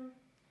nativism,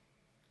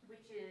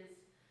 which is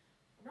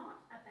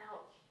not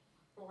about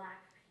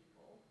black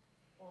people,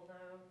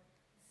 although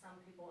some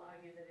people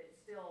argue that there's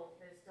still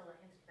a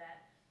hint of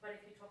that. But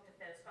if you talk to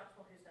Thea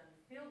Scotchwell, who's done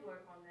field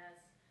work on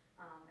this,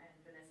 and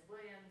Vanessa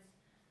Williams,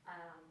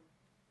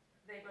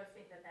 they both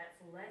think that that's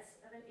less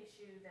of an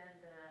issue than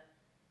the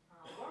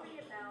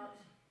worry about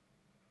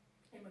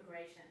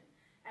immigration.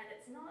 And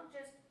it's not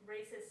just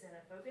racist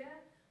xenophobia,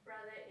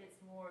 rather it's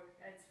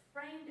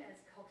framed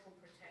as cultural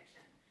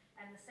protection.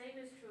 And the same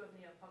is true of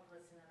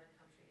neo-populists in other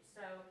countries.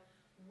 So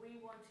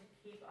we want to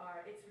keep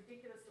it's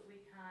ridiculous that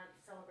we can't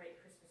celebrate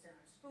Christmas in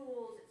our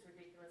schools, it's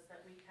ridiculous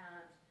that we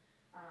can't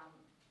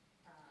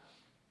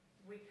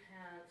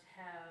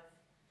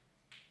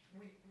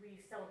we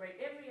celebrate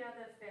every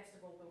other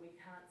festival, but we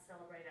can't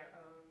celebrate our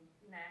own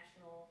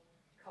national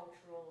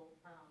cultural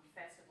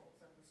festivals.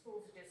 And the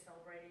schools are just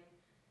celebrating,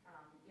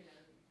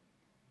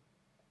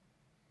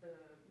 the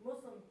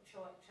Muslim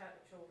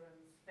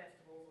children's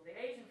festivals or the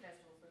Asian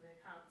festivals, but they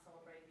can't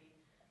celebrate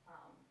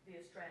the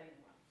Australian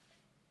one.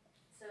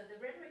 So the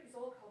rhetoric is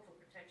all cultural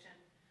protection,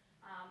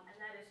 and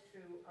that is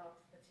true of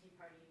the Tea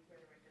Party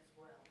rhetoric as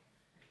well.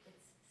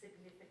 It's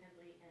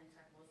significantly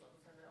anti-Muslim.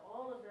 So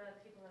all of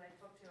the people that I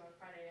talked to on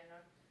Friday and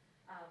on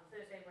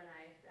Thursday when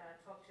I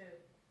talked to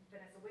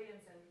Vanessa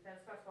Williams and Thea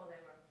Scotchwell,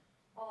 they were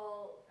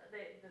all,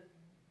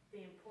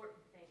 the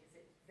important thing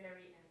is it's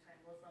very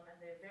anti-Muslim, and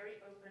they're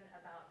very open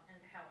about and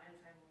how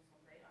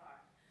anti-Muslim they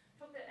are.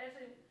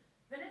 Actually,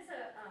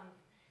 Vanessa,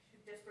 she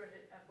just wrote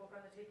a book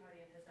on the Tea Party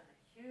and has done a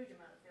huge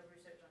amount of field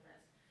research on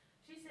this.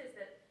 She says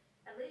that,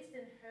 at least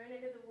in her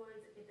neck of the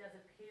woods, it does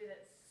appear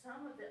that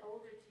some of the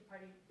older Tea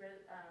Party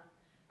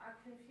are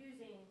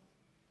confusing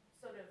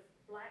sort of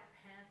Black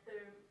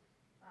Panther,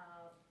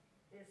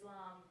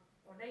 Islam,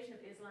 or Nation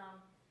of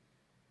Islam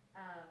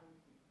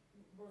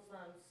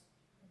Muslims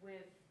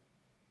with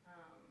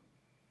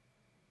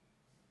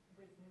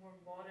more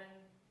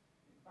modern,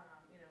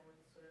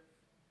 with sort of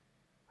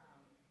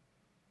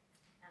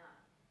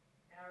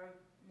Arab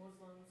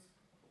Muslims,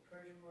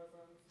 Persian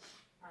Muslims.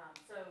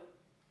 So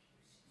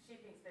she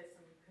thinks there's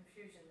some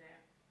confusion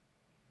there.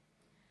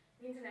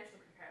 The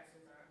international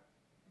comparisons are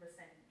the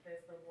same.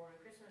 There's the war on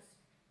Christmas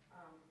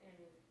in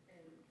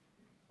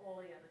all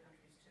the other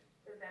countries too.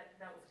 That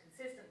was a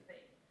consistent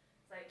theme.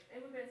 It's like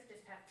immigrants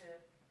just have to,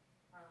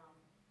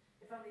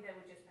 if only they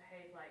would just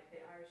behave like the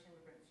Irish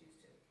immigrants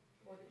used to,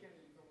 or the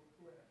Germans or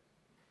whoever.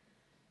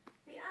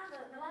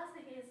 The last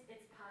thing is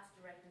it's past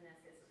directness.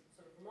 There's a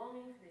sort of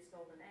longing for this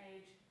golden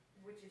age,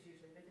 which is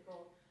usually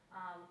mythical.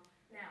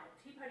 Now,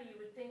 Tea Party you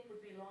would think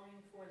would be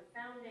longing for the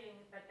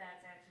founding, but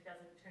that actually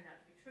doesn't turn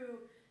out to be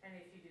true. And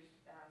if you do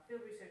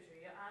field research or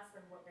you ask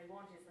them, what they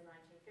want is the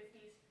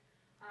 1950s.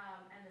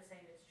 And the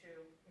same is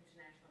true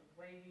internationally. The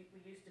way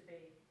we used to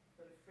be,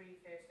 sort of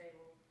free, fair,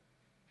 stable.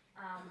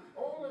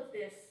 All of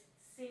this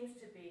seems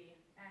to be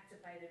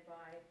activated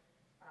by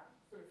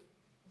sort of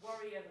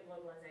worry over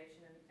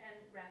globalization and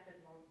rapid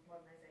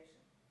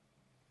modernization.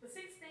 The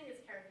sixth thing is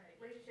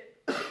charismatic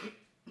leadership.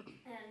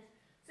 And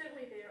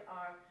certainly there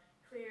are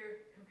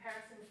clear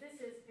comparisons. This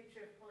is a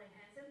picture of Pauline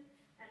Hanson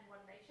and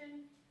One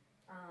Nation.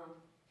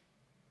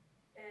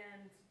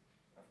 And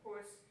of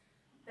course,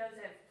 those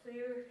have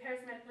clear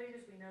charismatic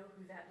leaders. We know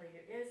who that leader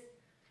is.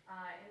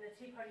 And the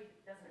Tea Party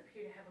doesn't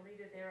appear to have a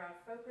leader. There are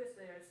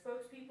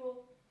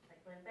spokespeople,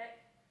 like Glenn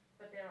Beck,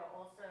 but there are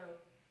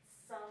also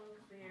some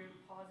clear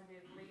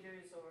positive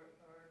leaders or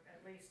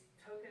at least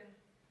token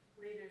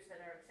leaders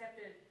that are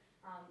accepted.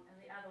 And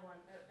the other one,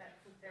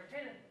 that's their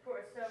opinion, of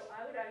course. So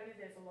I would argue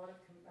there's a lot of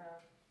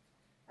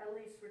at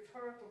least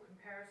rhetorical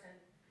comparison,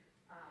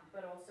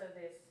 but also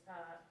there's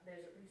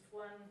at least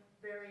one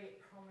very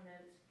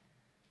prominent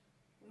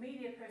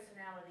media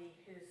personality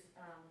who's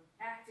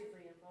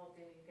actively involved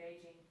in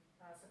engaging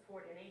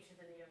support in each of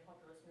the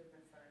neo-populist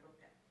movements that I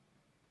looked at.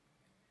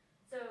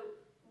 So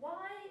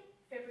why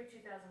February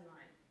 2009?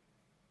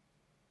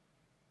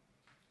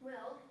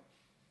 Well,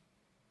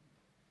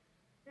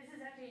 this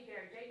is actually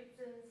Gary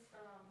Jacobson's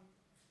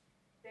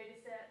data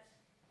set,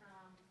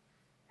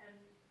 and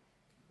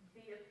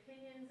the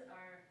opinions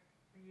are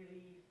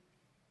really,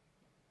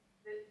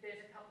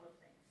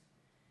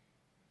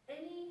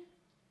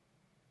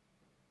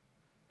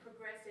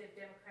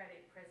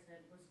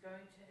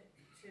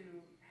 to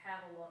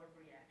have a lot of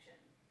reaction,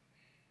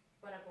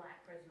 but a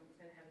black president was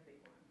going to have a big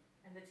one.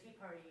 And the Tea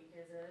Party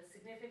is a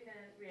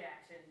significant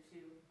reaction to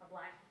a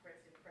black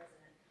progressive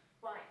president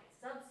by a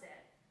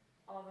subset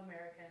of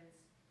Americans,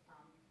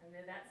 and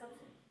they're that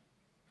subset.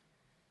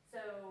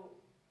 So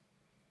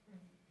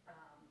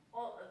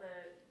all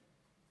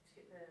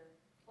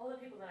the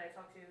people that I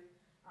talked to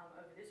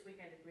over this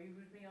weekend agree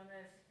with me on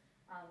this,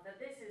 that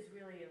this is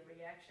really a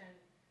reaction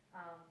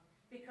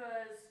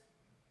because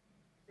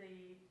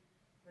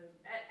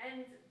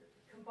and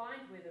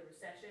combined with a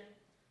recession,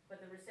 but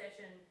the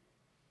recession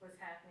was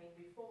happening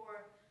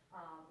before,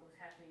 was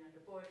happening under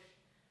Bush.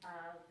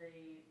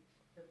 The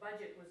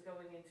budget was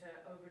going into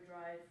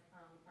overdrive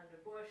under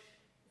Bush,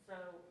 so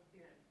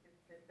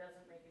it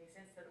doesn't make any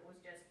sense that it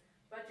was just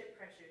budget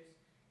pressures.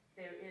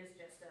 There is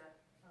just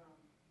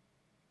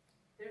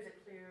there's a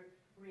clear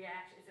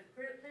reaction. It's a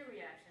clear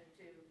reaction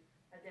to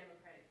a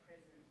Democratic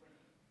president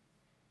winning.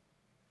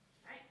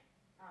 Right?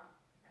 I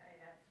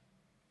have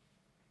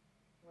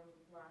one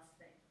last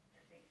thing,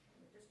 I think. Let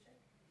me just check.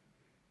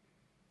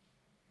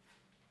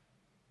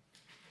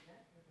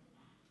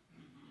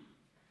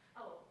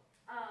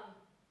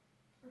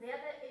 The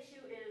other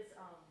issue is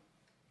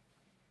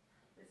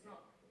it's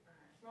not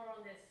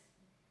on this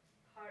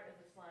part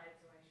of the slide,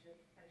 so I should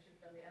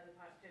have done the other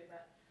part too.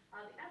 But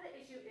the other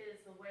issue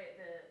is the way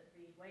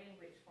in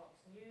which Fox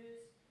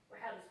News, or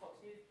how does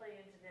Fox News play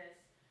into this?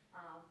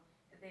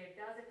 There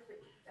does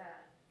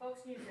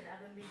Fox News and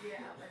other media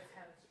outlets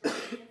have a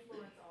strong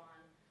influence on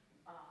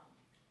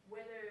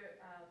whether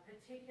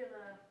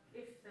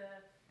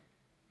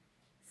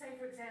say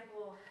for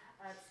example,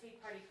 a Tea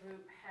Party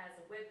group has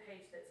a web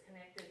page that's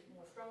connected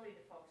more strongly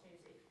to Fox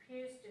News, it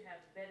appears to have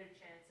a better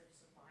chance of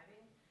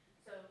surviving.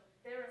 So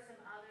there are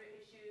some other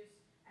issues,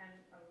 and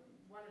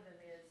one of them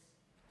is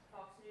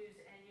Fox News,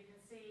 and you can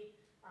see,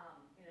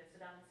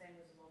 Saddam Hussein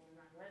was involved in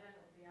 9/11,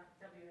 or the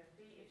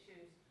WMD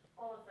issues.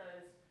 All of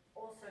those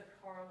also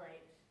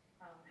correlate.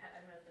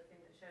 Another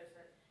thing that shows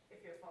that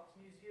if you're a Fox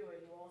News viewer,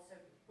 you also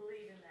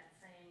believe in that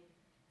same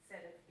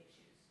set of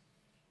issues.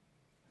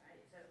 All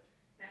right, so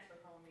national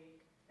economy,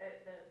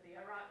 the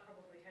Iraq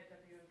probably had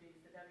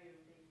WMDs. The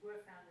WMDs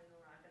were found in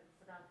Iraq, and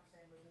Saddam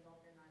Hussein was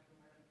involved in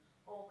 9/11.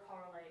 All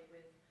correlate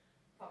with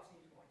Fox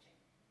News watching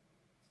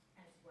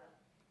as well.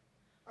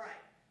 All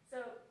right,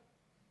 so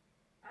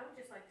I would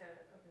just like to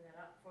open that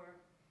up for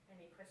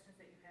any questions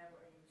that you have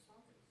or any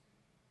responses.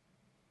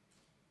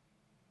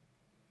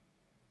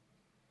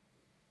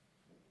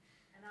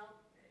 And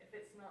if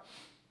it's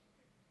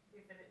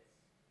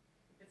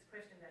a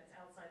question that's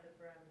outside the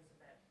parameters of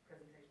that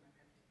presentation, I'm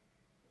happy to.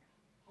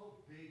 How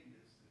big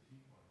is the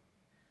Tea Party?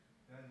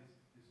 That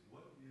is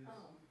what is,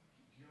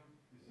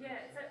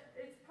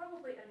 it's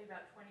probably only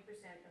about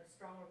 20% of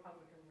strong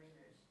Republican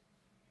leaners.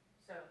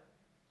 So,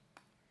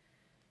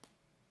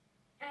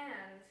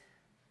 and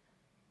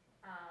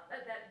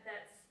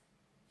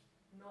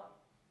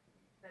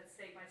that's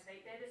state by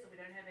state data, so we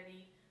don't have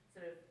any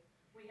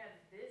we have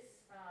this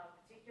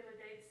particular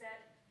data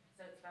set,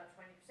 so it's about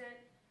 20%,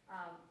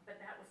 but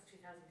that was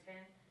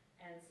 2010,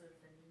 and sort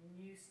of the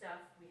new stuff,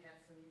 we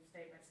have some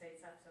state by state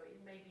stuff, so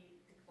it may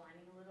be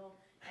declining a little,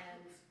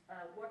 and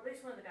at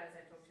least one of the guys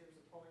I talked to, who's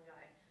a polling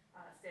guy,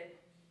 said,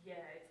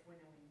 yeah, it's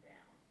winnowing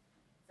down.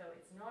 So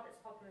it's not as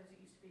popular as it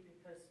used to be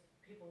because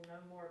people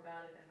know more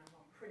about it and are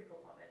more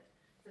critical of it,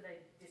 so they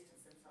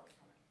distance themselves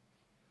from it.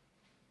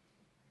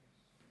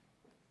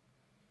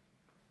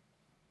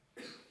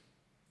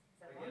 Is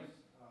that one? Do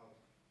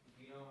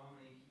you know how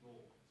many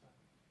people?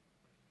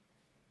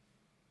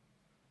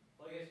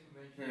 Well, I guess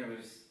convention. It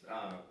was,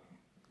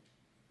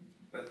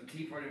 but the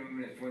Tea Party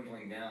movement is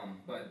dwindling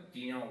down, but do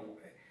you know,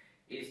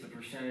 is the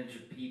percentage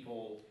of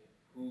people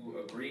who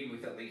agree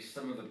with at least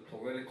some of the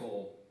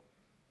political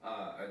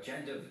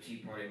agenda of the Tea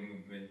Party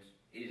movement,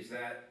 is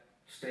that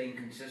staying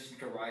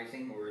consistent or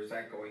rising, or is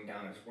that going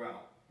down as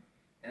well?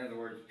 In other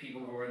words,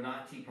 people who are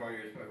not Tea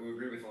Partiers but who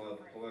agree with a lot of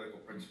the political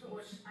Who principles.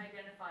 would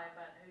identify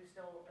but who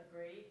still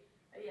agree.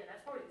 Yeah,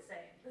 that's probably the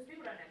same, because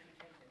people don't actually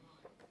change their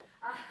mind.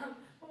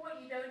 But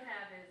what you don't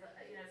have is,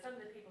 some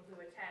of the people who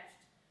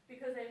attached,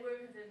 because they were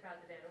concerned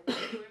about the debt, or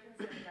they were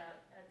concerned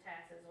about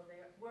taxes, or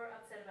they were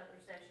upset about the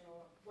recession,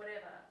 or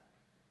whatever,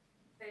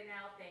 they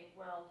now think,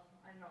 well,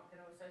 I'm not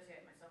going to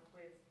associate myself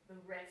with the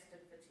rest of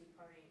the Tea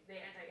Party,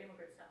 the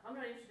anti-immigrant stuff. I'm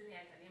not interested in the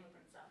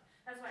anti-immigrant stuff.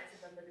 That's why I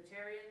said the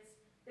libertarians,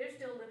 they're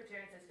still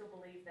libertarians, they still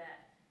believe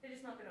that. They're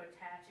just not going to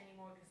attach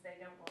anymore because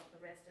they don't want the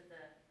rest of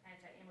the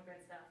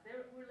anti-immigrant stuff.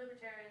 We're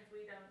libertarians,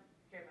 we don't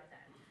care about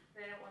that.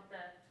 They don't want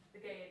the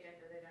gay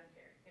agenda, they don't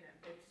care.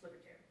 They're just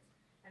libertarians.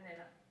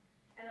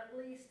 And at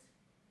least,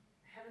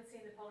 I haven't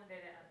seen the polling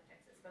data out of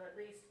Texas, but at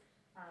least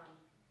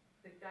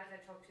the guys I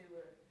talked to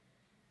were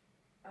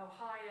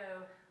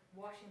Ohio,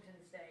 Washington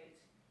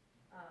State,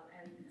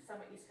 and some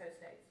East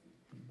Coast states.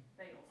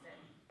 They all said,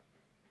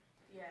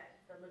 yeah,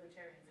 the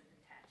libertarians are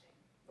detaching,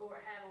 or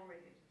have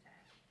already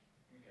detached.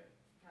 Okay.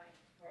 Right?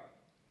 All right.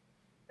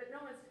 But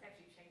no one's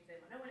actually changed their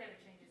mind. No one ever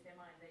changes their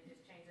mind. They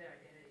just change their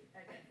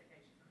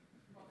identification.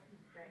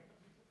 Great.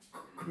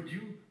 Could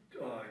you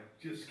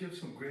just give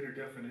some greater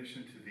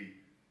definition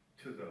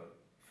to the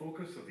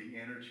focus of the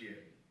energy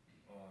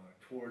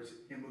towards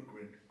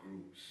immigrant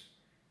groups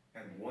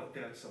and what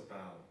that's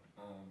about,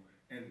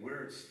 and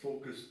where it's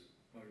focused,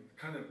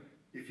 kind of,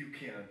 if you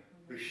can,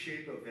 the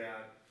shape of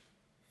that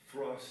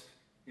thrust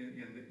in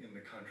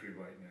the country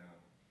right now,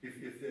 if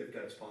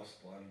that's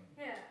possible. I don't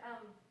know. Yeah,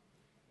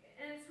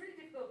 and it's really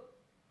difficult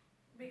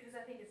because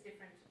I think it's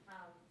different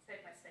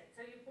state by state.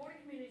 So your border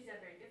communities are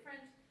very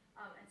different,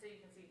 and so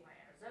you can see why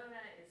Arizona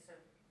is so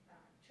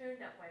churned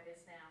up by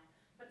this now,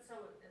 but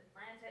so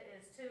Atlanta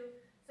is too.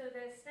 So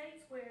there's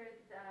states where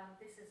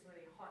this is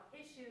really a hot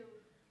issue,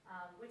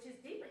 which is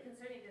deeply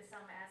concerning to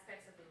some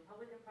aspects of the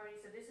Republican Party.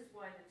 So this is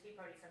why the Tea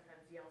Party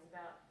sometimes yells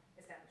about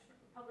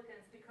establishment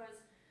Republicans,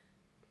 because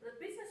the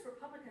business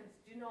Republicans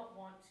do not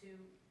want to,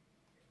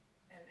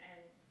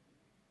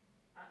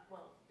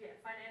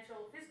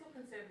 fiscal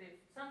conservative,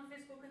 some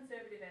fiscal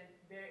conservative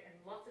and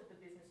lots of the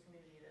business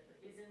community that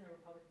is in the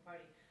Republican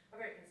Party are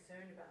very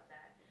concerned about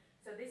that.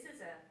 So this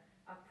is a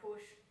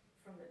push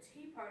from the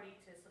Tea Party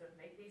to sort of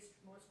make these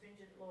more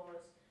stringent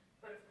laws,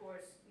 but of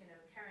course, you know,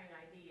 carrying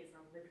ID is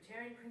not a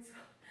libertarian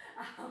principle.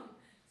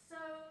 So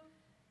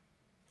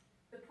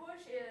the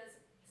push is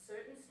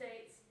certain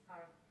states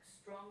are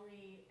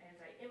strongly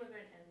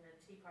anti-immigrant, and the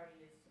Tea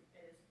Party is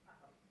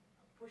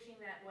pushing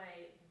that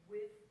way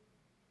with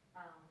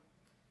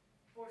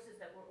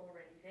forces that were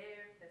already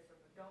there, that sort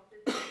of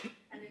adopted them,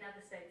 and in other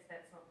states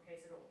that's not the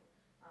case at all.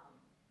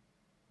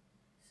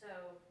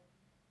 So,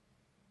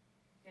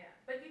 yeah,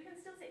 but you can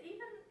still say,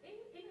 even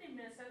in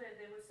Minnesota,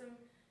 there were some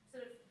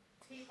sort of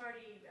Tea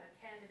Party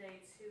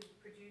candidates who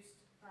produced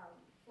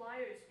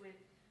flyers with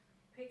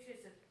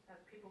pictures of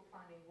people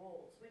climbing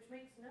walls, which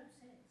makes no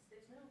sense.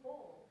 There's no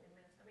wall in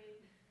Minnesota. I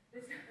mean,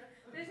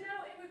 there's no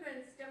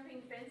immigrants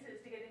jumping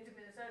fences to get into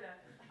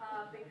Minnesota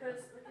because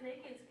the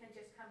Canadians can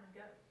just come and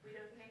go. We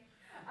don't think.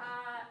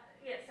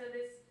 Yeah, so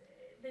there's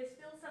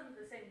still some of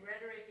the same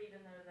rhetoric,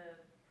 even though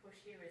the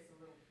push here is a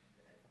little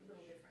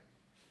different.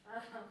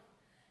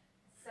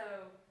 So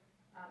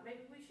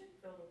maybe we should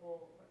build a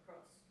wall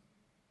across,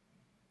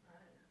 I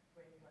don't know,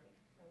 Rainy Lake.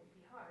 That would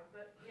be hard,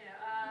 but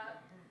yeah.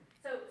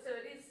 So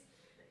it is.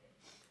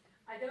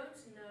 I don't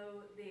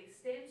know the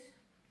extent.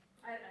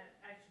 I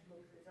should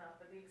look this up,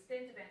 but the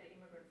extent of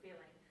anti-immigrant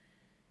feeling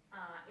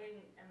in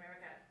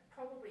America,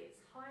 probably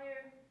it's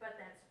higher, but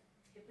that's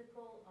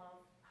typical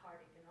of hard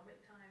economic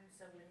times.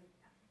 So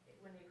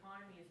when the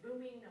economy is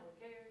booming, no one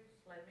cares,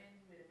 let them in,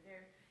 we don't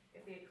care.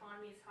 If the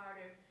economy is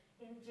harder,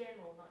 in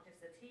general, not just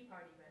the Tea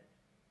Party, but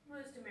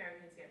most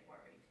Americans get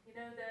worried. You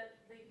know, the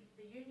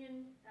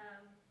union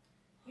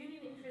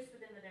interests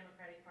within the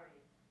Democratic Party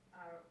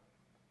are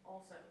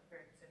also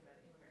very concerned about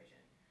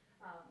immigration,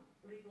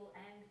 legal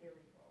and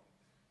illegal.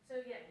 So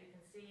yeah, you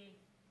can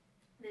see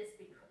this,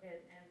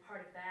 and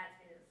part of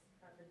that is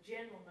the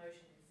general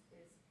notion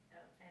is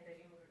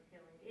anti-immigrant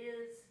feeling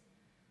is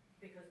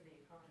because of the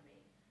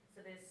economy. So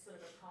there's sort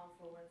of a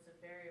confluence of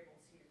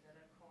variables here that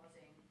are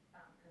causing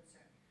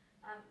concern.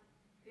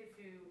 If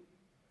you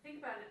think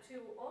about it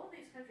too, all of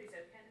these countries, so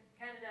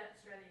Canada,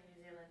 Australia, New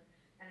Zealand,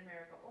 and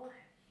America, all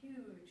have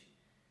huge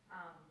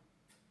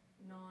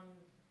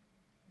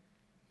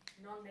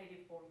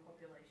non-native born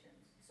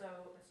populations. So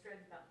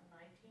Australia, about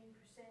 19%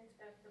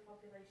 of the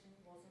population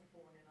wasn't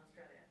born in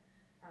Australia.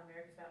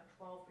 America's about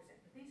 12%,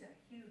 but these are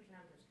huge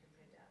numbers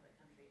compared to other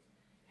countries.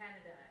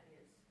 Canada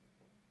is,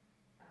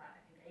 I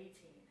think,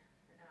 18.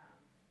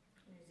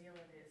 New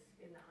Zealand is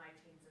in the high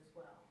teens as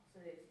well. So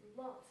there's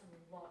lots and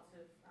lots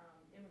of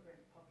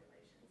immigrant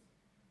populations,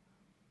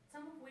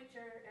 some of which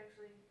are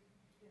actually,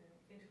 you know,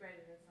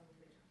 integrated and some of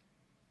which aren't.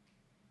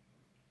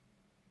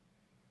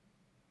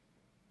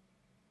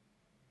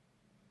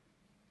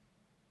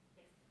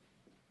 Yes.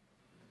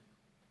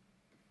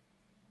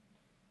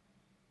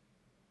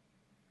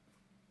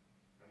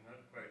 I'm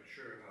not quite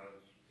sure how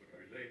this would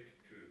relate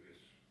to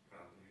this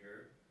problem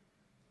here,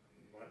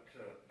 but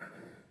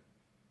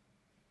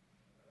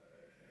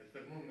at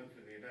the moment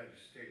in the United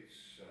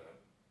States,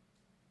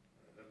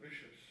 the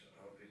bishops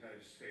of the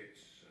United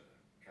States,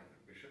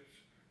 Catholic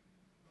bishops,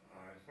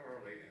 are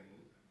thoroughly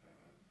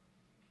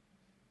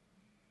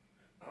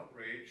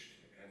outraged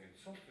and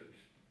insulted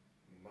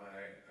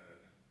by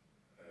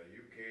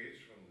UKs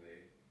from the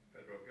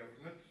federal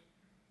government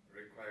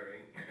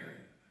requiring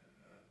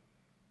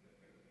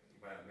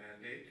by a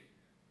mandate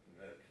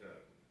that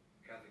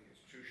Catholic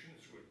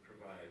institutions would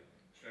provide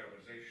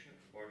sterilization,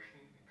 abortion,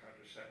 and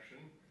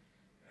contraception,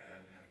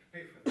 and have to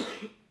pay for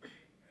that.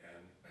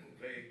 And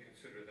they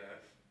consider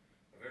that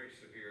a very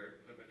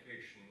severe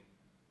limitation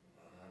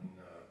on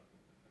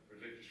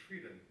religious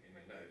freedom in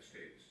the United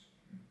States.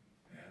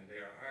 And they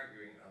are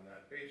arguing on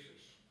that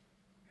basis.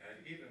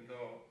 And even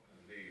though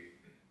the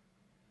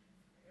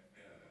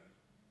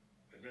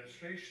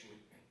administration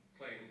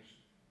claims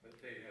that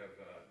they have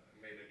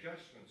made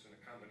adjustments and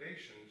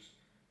accommodations,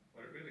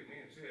 what it really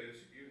means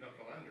is you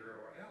knuckle under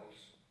or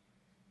else.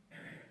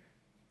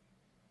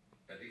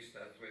 At least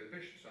that's the way the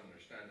bishops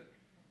understand it.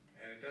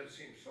 And it does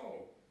seem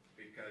so,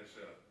 because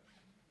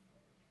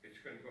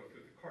it's going to go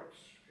through the courts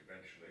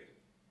eventually.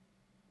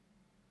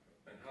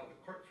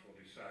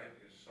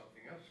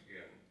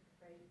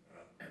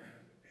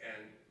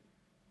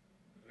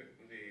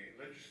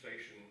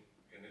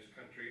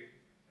 country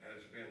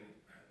has been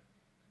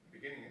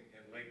beginning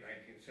in the late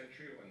 19th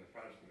century when the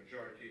Protestant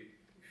majority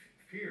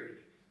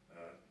feared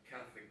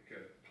Catholic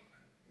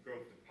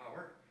growth of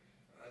power.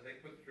 They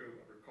put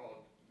through what were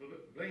called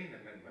Blaine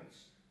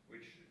amendments,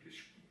 which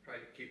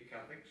tried to keep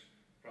Catholics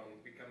from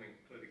becoming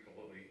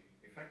politically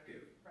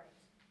effective. Right.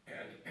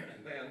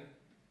 And then,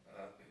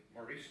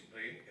 more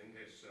recently, in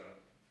this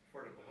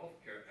Affordable Health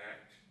Care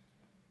Act,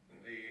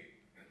 the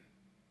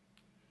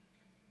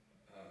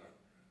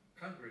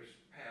Congress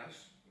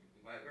passed,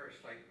 by a very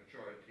slight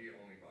majority,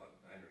 only about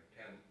 9 or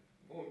 10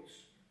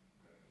 votes,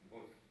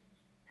 both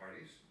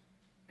parties,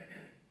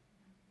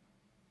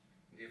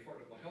 the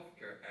Affordable Health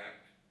Care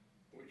Act,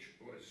 which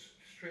was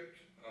stripped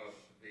of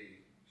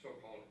the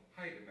so-called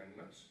Hyde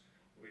Amendments,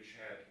 which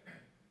had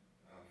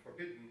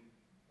forbidden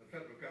the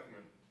federal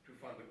government to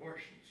fund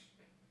abortions.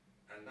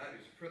 And that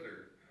is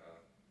further,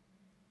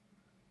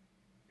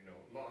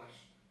 loss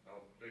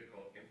of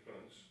political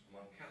influence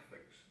among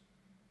Catholics.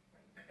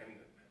 And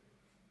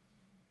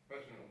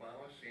President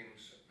Obama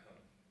seems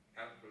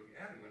absolutely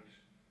adamant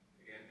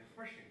in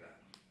enforcing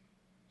that.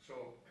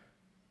 So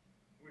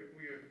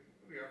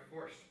we are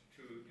forced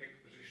to take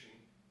a position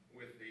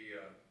with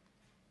the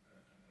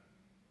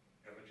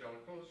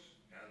evangelicals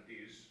and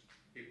these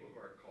people who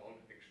are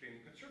called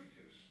extreme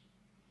conservatives.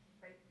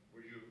 Right.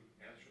 Would you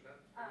answer that?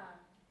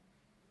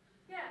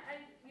 Yeah,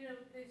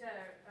 there's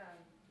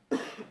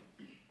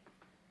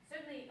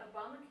certainly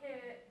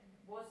Obamacare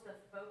was the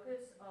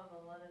focus of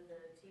a lot of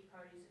the Tea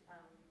Party's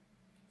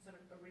sort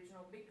of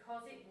original,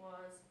 because it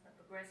was a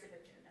progressive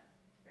agenda,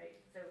 right?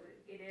 So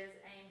it is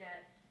aimed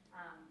at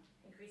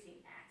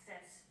increasing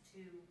access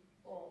to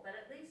all, but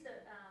at least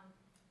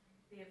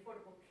the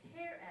Affordable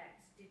Care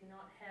Act did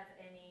not have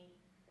anything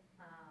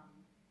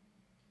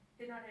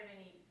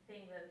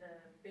that the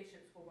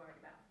bishops were worried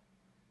about.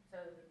 So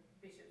the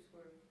bishops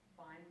were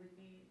fine with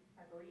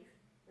I believe,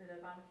 with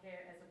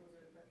Obamacare as it was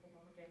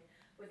Obamacare,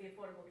 with the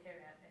Affordable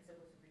Care Act as it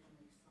was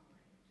originally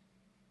signed,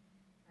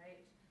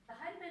 right? The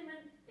Hyde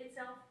Amendment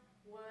itself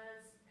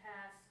was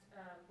passed,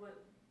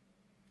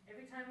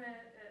 every time,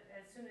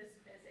 as soon as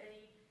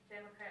any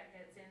Democrat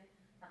gets in,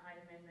 the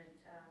Hyde Amendment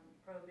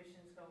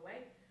prohibitions go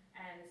away,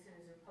 and as soon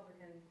as a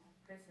Republican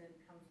president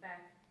comes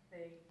back,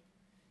 they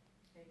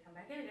come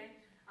back in again.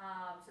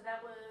 So that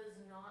was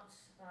not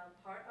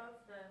part of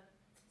so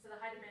the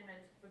Hyde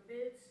Amendment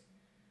forbids,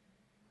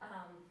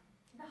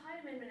 the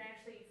Hyde Amendment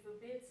actually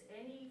forbids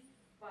any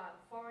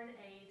foreign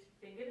aid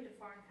being given to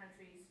foreign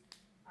countries,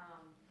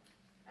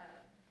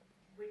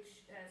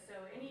 so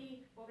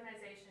any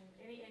organization,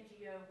 any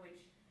NGO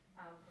which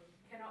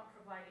cannot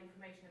provide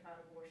information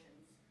about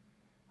abortions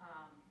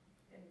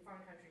in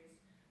foreign countries,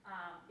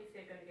 if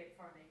they're going to get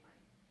foreign aid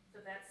money. So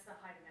that's the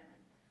Hyde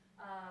Amendment.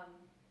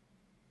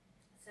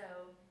 So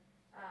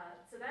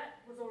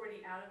that was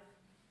already out of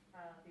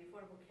the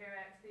Affordable Care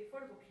Act. The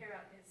Affordable Care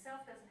Act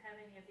itself doesn't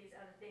have any of these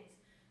other things.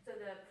 So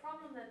the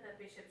problem that the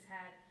bishops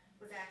had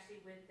was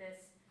actually with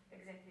this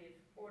executive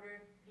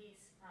order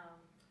piece,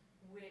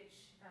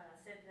 which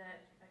said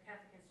that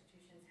Catholic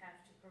institutions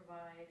have to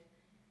provide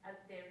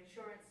their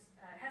insurance,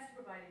 has to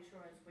provide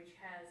insurance which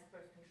has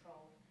birth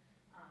control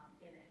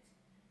in it.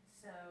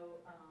 So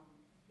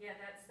yeah,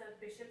 that's the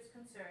bishop's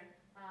concern.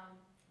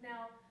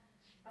 Now,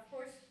 of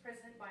course,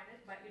 President Biden,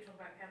 but you talk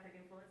about Catholic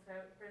influence, so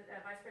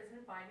Vice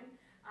President Biden,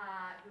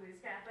 who is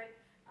Catholic,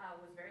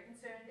 was very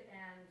concerned,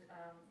 and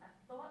I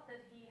thought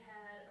that he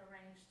had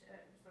arranged,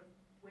 sort of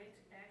went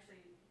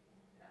actually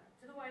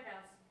to the White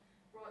House,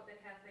 brought the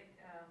Catholic,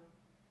 I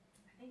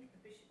think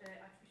the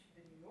Archbishop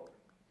of New York,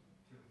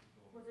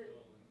 was it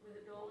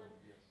Dolan?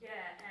 Yes.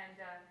 Yeah, and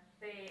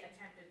they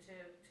attempted to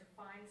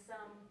find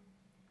some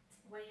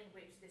way in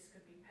which this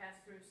could be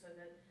passed through so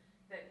that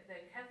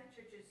the Catholic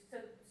churches, so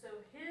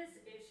his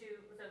issue,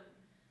 so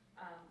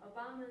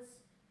Obama's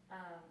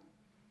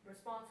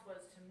response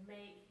was to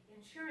make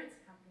insurance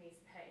companies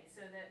pay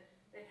so that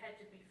they had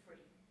to be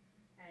free.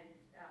 And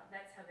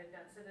that's how they've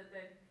done, so that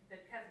the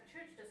Catholic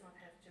Church does not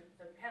have to,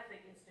 the Catholic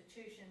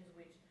institutions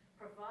which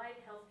provide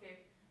healthcare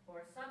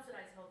or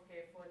subsidize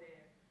healthcare for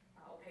their,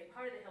 or pay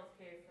part of the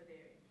healthcare for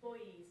their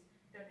employees,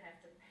 don't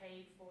have to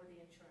pay for the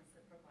insurance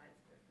that provides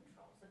birth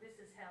control. So this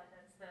is how,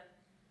 that's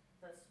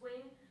the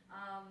swing.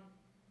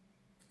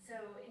 So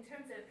in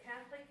terms of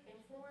Catholic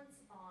influence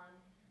on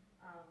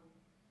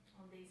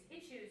these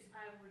issues,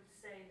 I would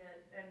say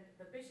that, and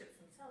the bishops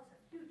themselves have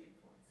huge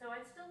influence. So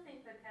I still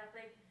think that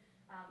Catholic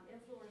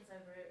influence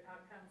over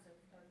outcomes of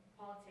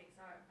politics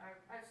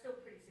are still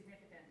pretty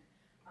significant.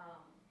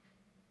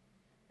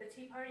 The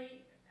Tea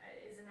Party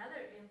is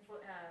another,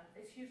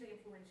 is hugely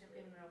influential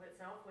in and of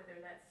itself, whether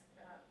that's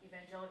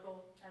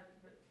evangelical,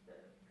 the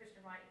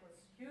Christian right was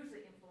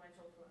hugely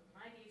influential throughout the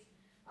 90s,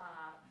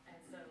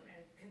 and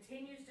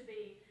continues to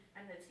be,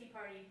 and the Tea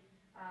Party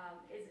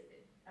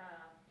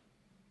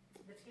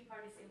the Tea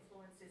Party's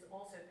influence is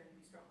also going to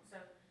be strong.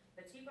 So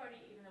the Tea Party,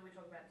 even though we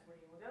talk about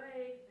William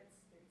McGoey, it's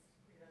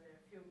there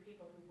are few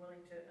people who are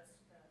willing to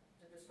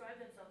describe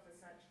themselves as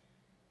such.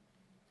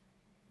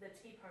 The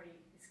Tea Party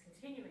is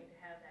continuing to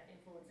have that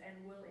influence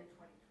and will in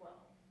 2012,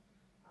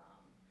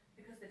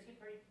 because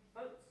Party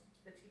votes.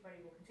 The Tea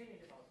Party will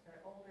continue to vote. They're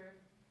older,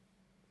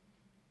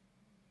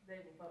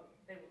 they will vote,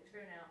 they will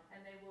turn out,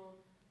 and they will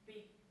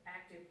be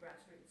active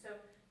grassroots. So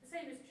the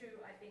same is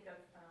true, I think, of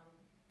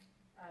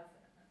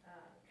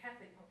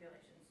Catholic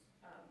populations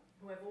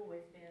who have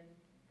always been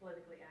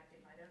politically active.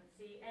 I don't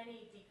see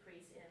any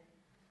decrease in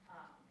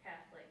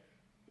Catholic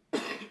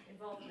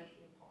involvement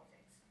in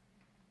politics.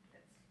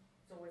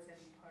 It's always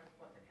going to be part of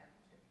what the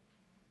Catholics do.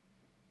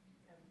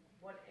 And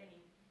what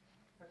any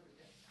country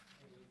does.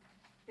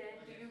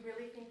 Dan, do you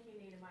really think you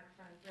need a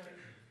microphone? Really?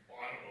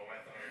 Well, I don't know, I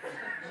thought.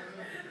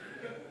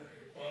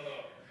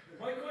 Well,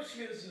 my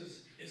question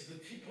is the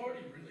Tea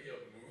Party really a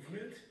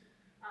movement?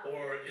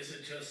 Or is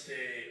it just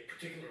a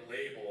particular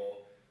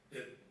label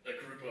that a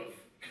group of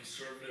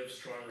conservative,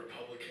 strong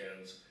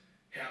Republicans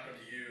happen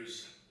to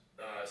use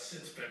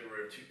since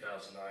February of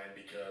 2009?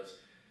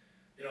 Because,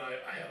 you know,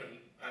 I haven't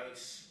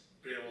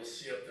been able to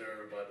see up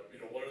there, but,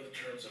 you know, what are the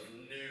terms of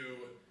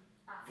new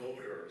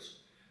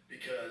voters?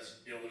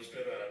 Because, you know, there's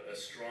been a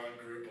strong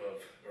group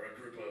of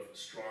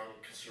strong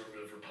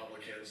conservative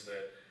Republicans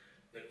that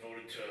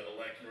voted to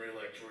elect and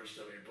re-elect George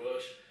W.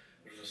 Bush.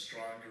 There's a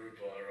strong group,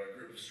 or a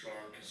group of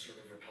strong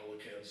conservative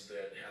Republicans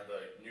that had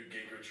the Newt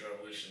Gingrich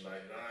Revolution in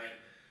 '99,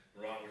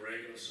 Ronald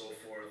Reagan and so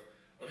forth.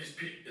 Is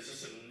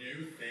this a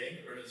new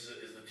thing, or is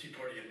the Tea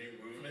Party a new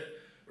movement,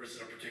 or is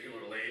it a particular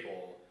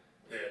label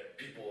that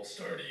people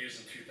started to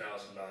use in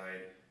 2009,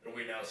 and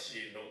we now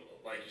see,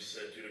 like you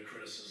said, due to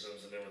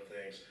criticisms and different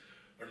things,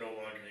 are no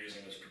longer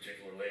using this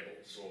particular label?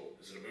 So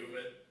is it a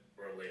movement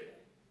or a label?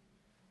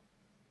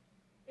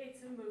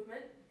 It's a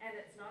movement, and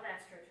it's not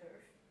AstroTurf.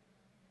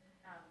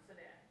 So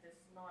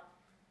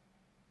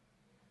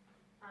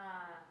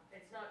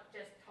it's not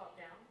just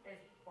top-down,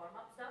 it's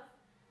bottom-up stuff.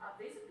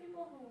 These are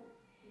people who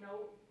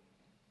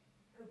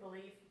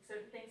believe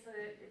certain things, so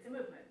that it's a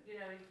movement.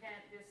 You know, you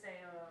can't just say,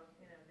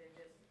 you know, they're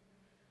just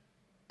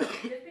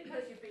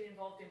because you've been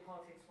involved in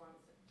politics once,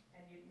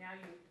 and now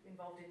you're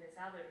involved in this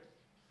other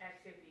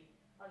activity,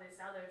 or this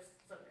other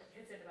sort of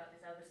concerned about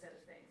this other set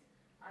of things,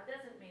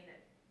 doesn't mean that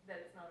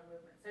it's not a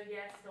movement. So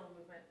yeah, it's still a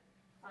movement.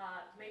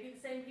 Maybe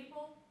the same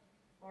people,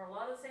 or a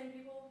lot of the same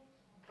people,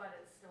 but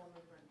it's still a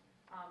movement.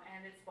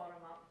 And it's bottom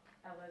up,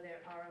 although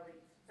there are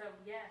elites. So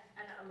yeah,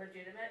 and a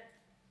legitimate,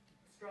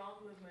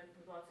 strong movement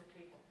with lots of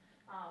people.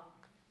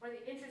 One of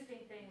the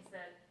interesting things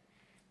that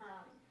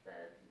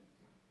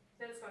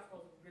Dennis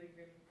Gospel is a really,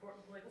 really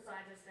important political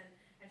scientist,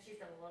 and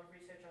she's done a lot of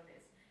research on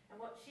this. And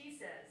what she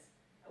says,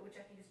 which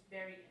I think is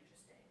very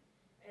interesting,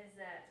 is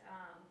that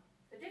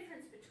the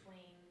difference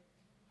between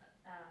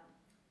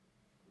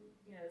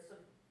you know,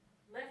 sort of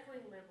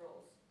left-wing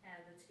liberals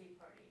and the Tea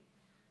Party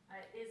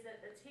is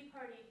that the Tea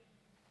Party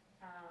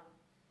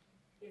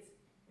is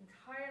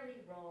entirely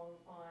wrong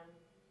on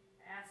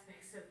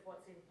aspects of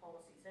what's in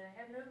policy. So they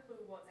have no clue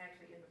what's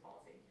actually in the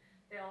policy.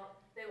 They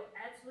were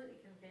absolutely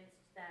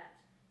convinced that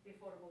the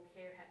Affordable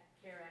Care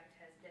Act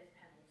has death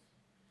panels.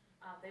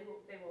 They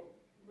will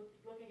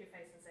look in your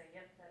face and say,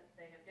 yep, that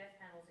they have death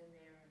panels in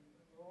there, and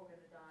we're all going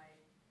to die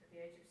at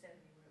the age of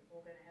 70. We're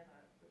all going to have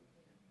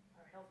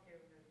our health care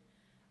removed.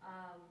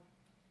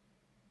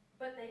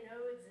 But they know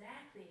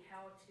exactly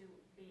how to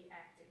be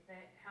active,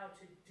 how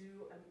to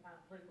do a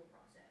political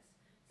process.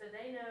 So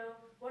they know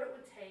what it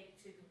would take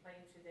to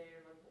complain to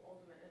their local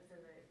alderman, to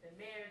the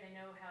mayor. They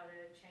know how to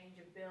change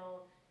a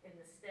bill in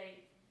the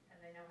state, and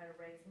they know how to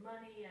raise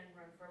money and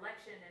run for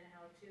election, and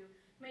how to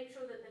make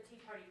sure that the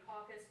Tea Party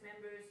caucus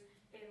members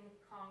in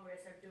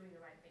Congress are doing the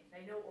right thing.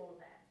 They know all of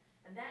that,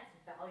 and that's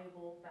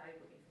valuable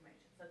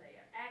information. So they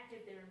are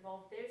active, they're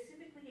involved, they're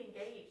civically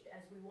engaged,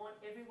 as we want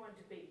everyone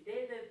to be.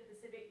 They're the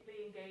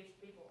civically engaged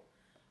people.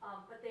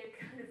 But they're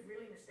kind of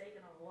really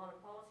mistaken on a lot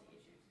of policy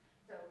issues.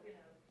 So, you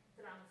know,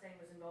 Saddam Hussein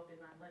was involved in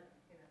 9/11,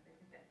 you know, they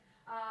think that.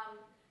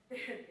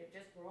 They're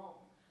just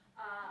wrong.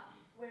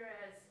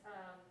 Whereas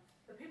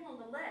the people on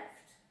the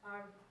left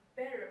are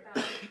better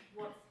about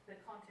what's the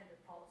content of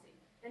policy.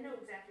 They know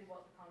exactly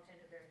what the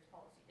content of various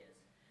policy is.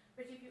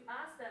 But if you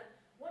ask them,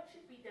 what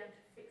should be done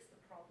to fix the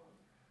problem?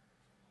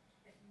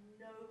 They have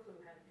no clue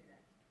how to do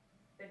that.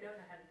 They don't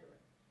know how to do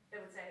it. They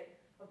would say,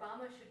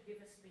 Obama should give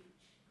a speech.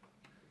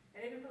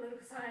 And every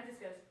political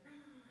scientist goes,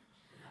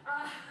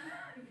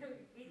 you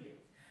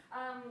idiots.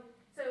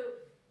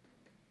 So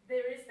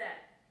there is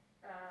that.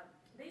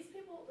 These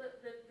people,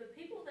 the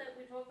people that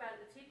we talk about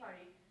at the Tea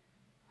Party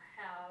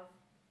are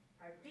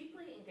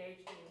deeply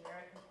engaged in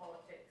American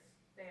politics.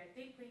 They are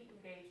deeply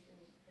engaged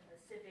in the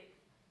civic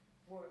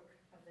work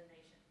of the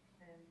nation.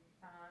 And,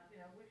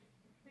 you know,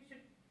 we should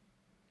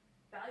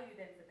value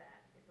them for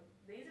that.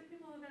 These are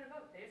people who are going to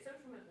vote. They're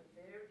social movements.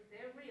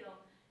 They're real.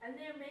 And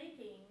they're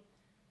making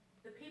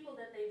the people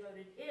that they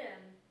voted in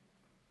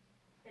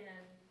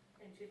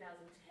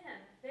 2010,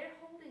 they're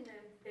holding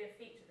their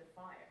feet to the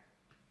fire.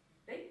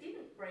 They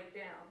didn't break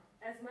down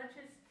as much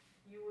as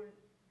you were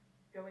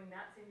going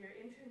nuts in your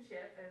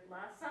internship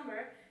last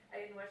summer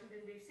in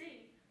Washington,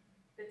 D.C.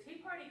 The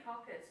Tea Party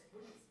caucus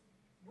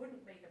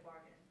wouldn't make a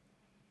bargain.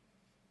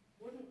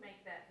 Wouldn't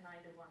make that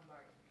 9-to-1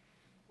 bargain.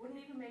 Wouldn't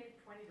even make a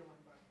 20-to-1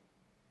 bargain.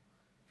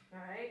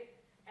 All right?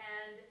 And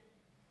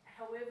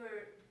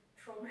however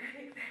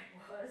traumatic that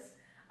was,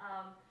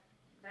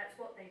 that's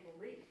what they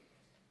believed,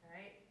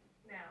 right?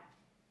 Now,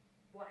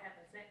 what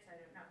happens next,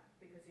 I don't know,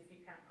 because if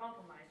you can't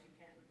compromise, you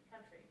can't in the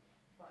country,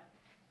 but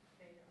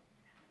there you go.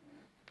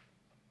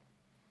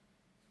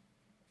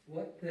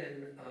 What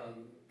then,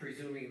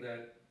 presuming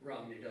that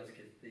Romney does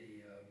get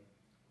the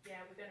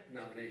Yeah, we're gonna.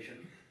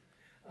 nomination,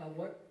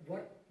 what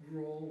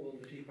role will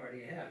the Tea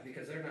Party have?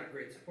 Because they're not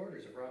great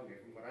supporters of Romney,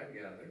 from what I've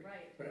gathered.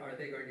 Right, But are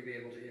they going to be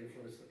able to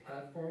influence the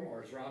platform,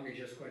 or is Romney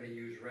just going to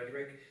use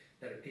rhetoric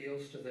that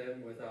appeals to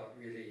them without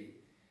really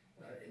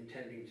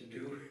intending to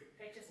do?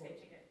 they're just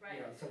pitching it, right?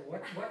 Yeah, so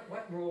what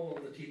role will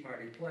the Tea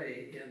Party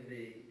play in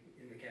the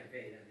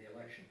campaign and the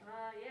election?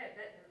 Yeah,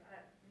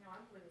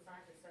 I'm a political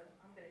scientist, so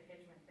I'm gonna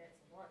hedge my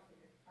bets a lot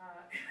here.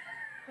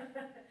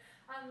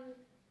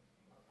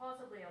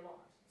 Possibly a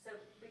lot. So,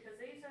 because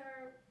these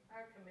are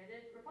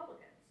committed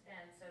Republicans,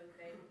 and so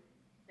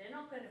they're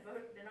not gonna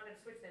vote, they're not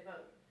gonna switch their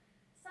vote.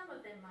 Some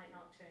of them might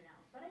not turn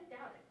out, but I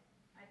doubt it.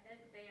 I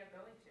think they are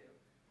going to.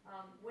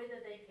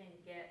 Whether they can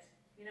get,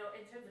 in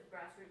terms of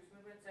grassroots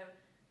movement, so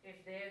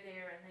if they're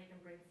there and they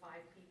can bring 5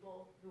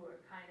 people who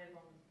are kind of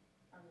on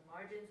the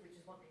margins, which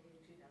is what they did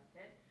in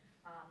 2010,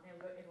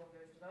 everyone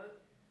goes to vote.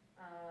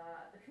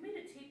 The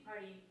committed Tea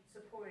Party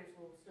supporters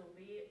will still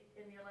be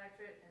in the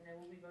electorate, and they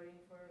will be voting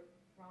for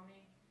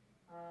Romney.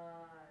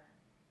 Are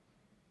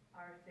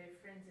there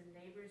friends and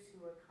neighbors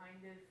who are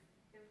kind of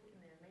in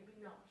there? Maybe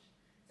not.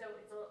 So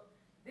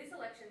this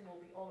election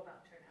will be all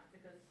about turnout,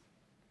 because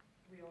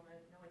we all know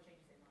no one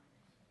changes their mind.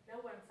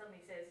 No one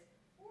suddenly says,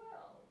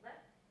 well,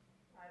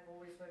 I've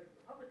always voted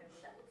Republican, but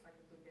that looks like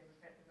a good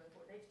Democrat to vote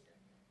for. They just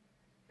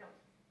don't.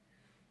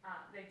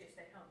 They just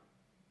stay home.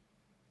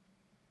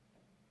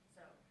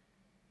 So,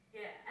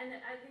 yeah, and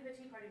I think the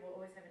Tea Party will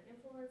always have an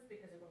influence,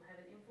 because it will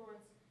have an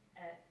influence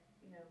at,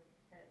 in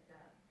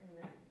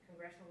the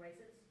congressional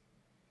races.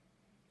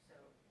 So,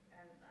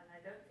 and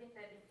I don't think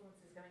that influence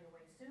is going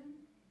away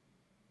soon,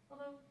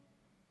 although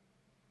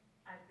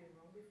I've been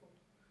wrong before,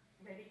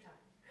 many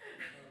times. The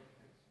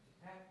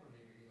PAC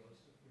money really goes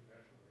to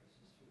congressional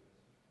races too, isn't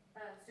it?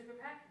 Super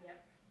PAC,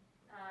 yep.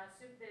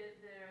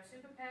 There are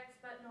super PACs,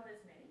 but not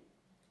as many.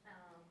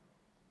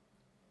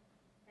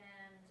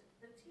 And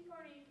the Tea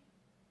Party,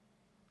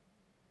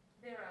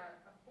 there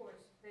are, of course,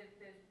 the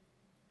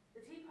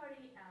Tea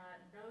Party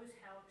knows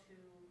how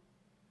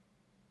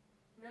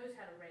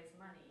to raise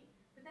money,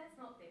 but that's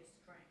not their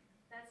strength.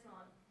 That's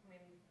not,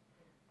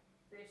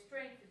 their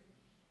strength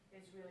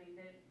is really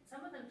that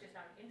some of them just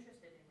aren't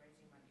interested in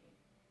raising money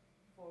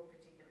for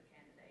particular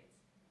candidates.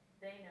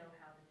 They know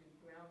how to do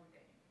ground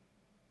game,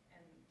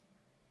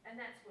 and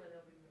that's where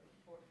they'll be really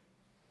important.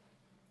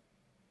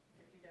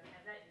 If you don't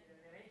have that, you don't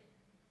have anything.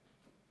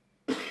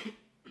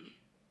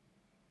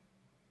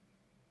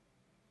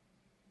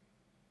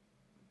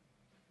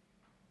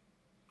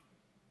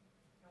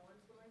 No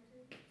one's willing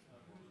to?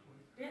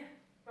 Yeah,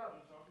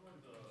 Bob.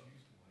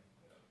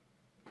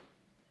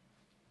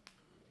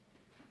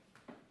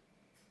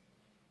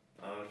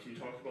 Can you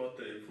talk about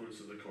the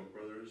influence of the Koch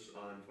brothers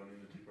on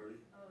funding the Tea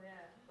Party? Oh,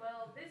 yeah.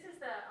 Well, this is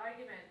the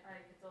argument,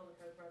 it's all the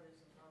Koch brothers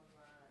of,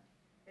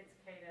 it's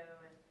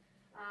Cato and,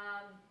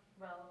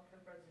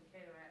 Koch brothers and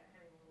Cato are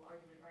having a little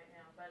argument right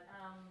now, but,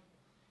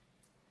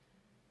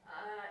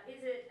 is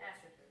it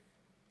AstroTurf?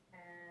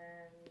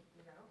 And,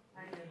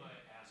 I know.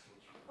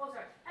 Oh,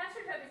 sorry.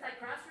 AstroTurf is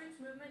like grassroots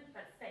movement,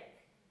 but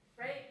fake,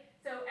 right?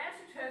 So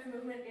AstroTurf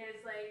movement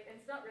is like,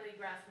 it's not really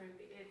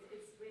grassroots,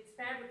 it's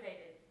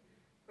fabricated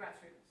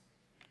grassroots.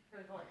 So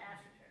we call it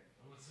AstroTurf.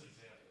 What's an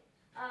example?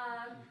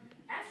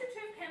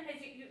 AstroTurf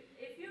campaigns,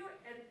 if you're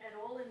at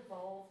all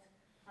involved,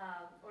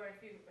 or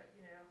if you,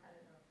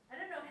 I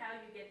don't know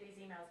how you get these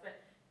emails, but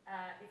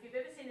if you've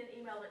ever seen an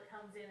email that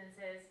comes in and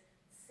says,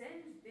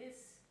 send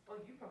this,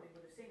 you probably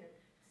would have seen it,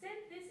 send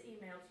this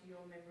email to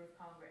your member of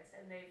Congress,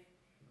 and they've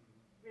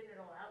written it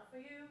all out for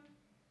you,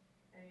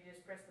 and you just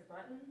press the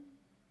button,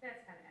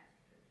 that's kind of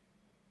AstroTurf,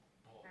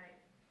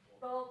 right?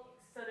 Bulk,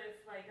 sort of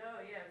like,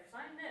 oh yeah,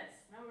 sign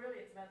this, no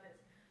really, it's about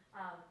this.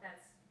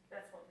 That's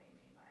what we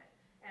mean by it.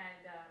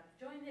 And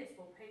join this,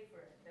 we'll pay for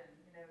it. And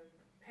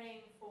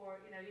paying for,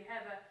 you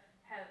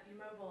you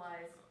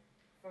mobilize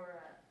for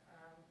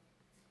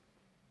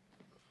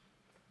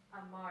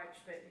a march,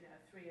 but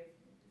three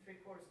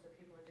quarters of the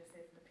people are just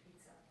there for the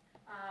pizza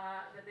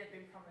that they've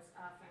been promised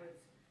afterwards.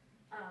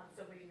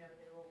 So we know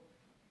they're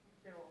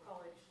all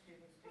college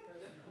students, because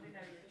we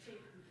know you're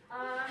cheap.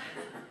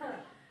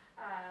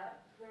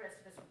 The rest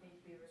of us would need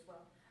beer as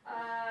well.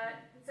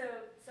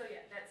 So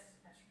yeah, that's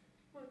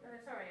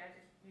sorry, I'm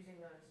just using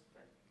those,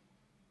 but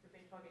I've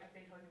been talking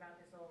about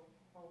this all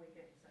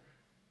weekend. So,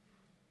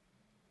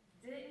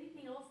 did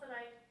anything else that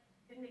I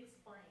didn't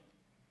explain?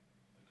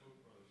 The Koch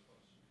brothers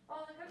question.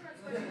 Oh, the Koch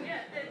brothers question.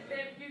 Yeah,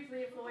 they're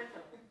hugely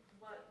influential.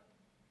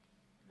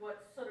 What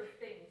sort of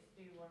things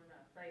do you want to know?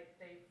 They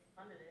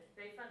funded it.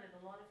 They funded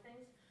a lot of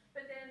things,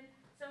 but then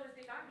so is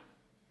the Army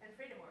and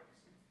Freedom Works.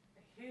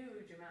 A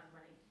huge amount of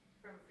money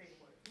from Freedom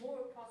Works,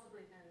 more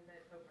possibly than the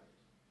Koch brothers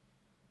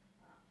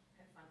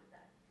have funded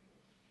that.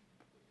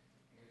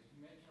 Because you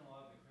mentioned a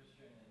lot of the Christian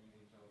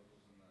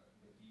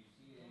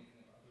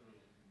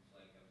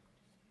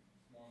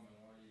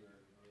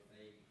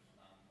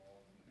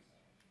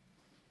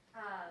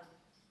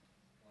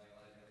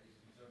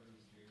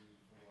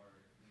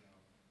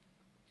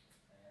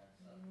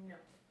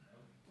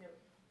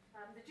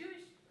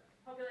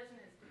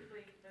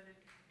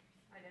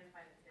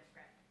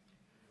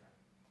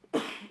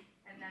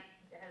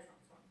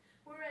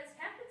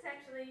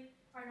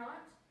are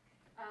not.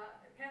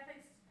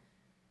 Catholics,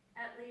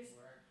 at least,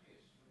 We're actually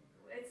a swing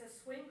group. it's a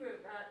swing group,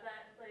 that,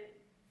 like,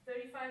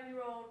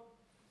 35-year-old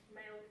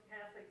male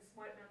Catholics,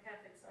 white male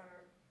Catholics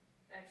are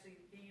actually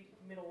the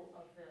middle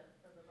of the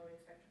voting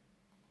spectrum.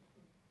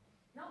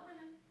 Not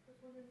women, because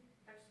women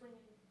are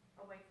swinging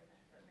away from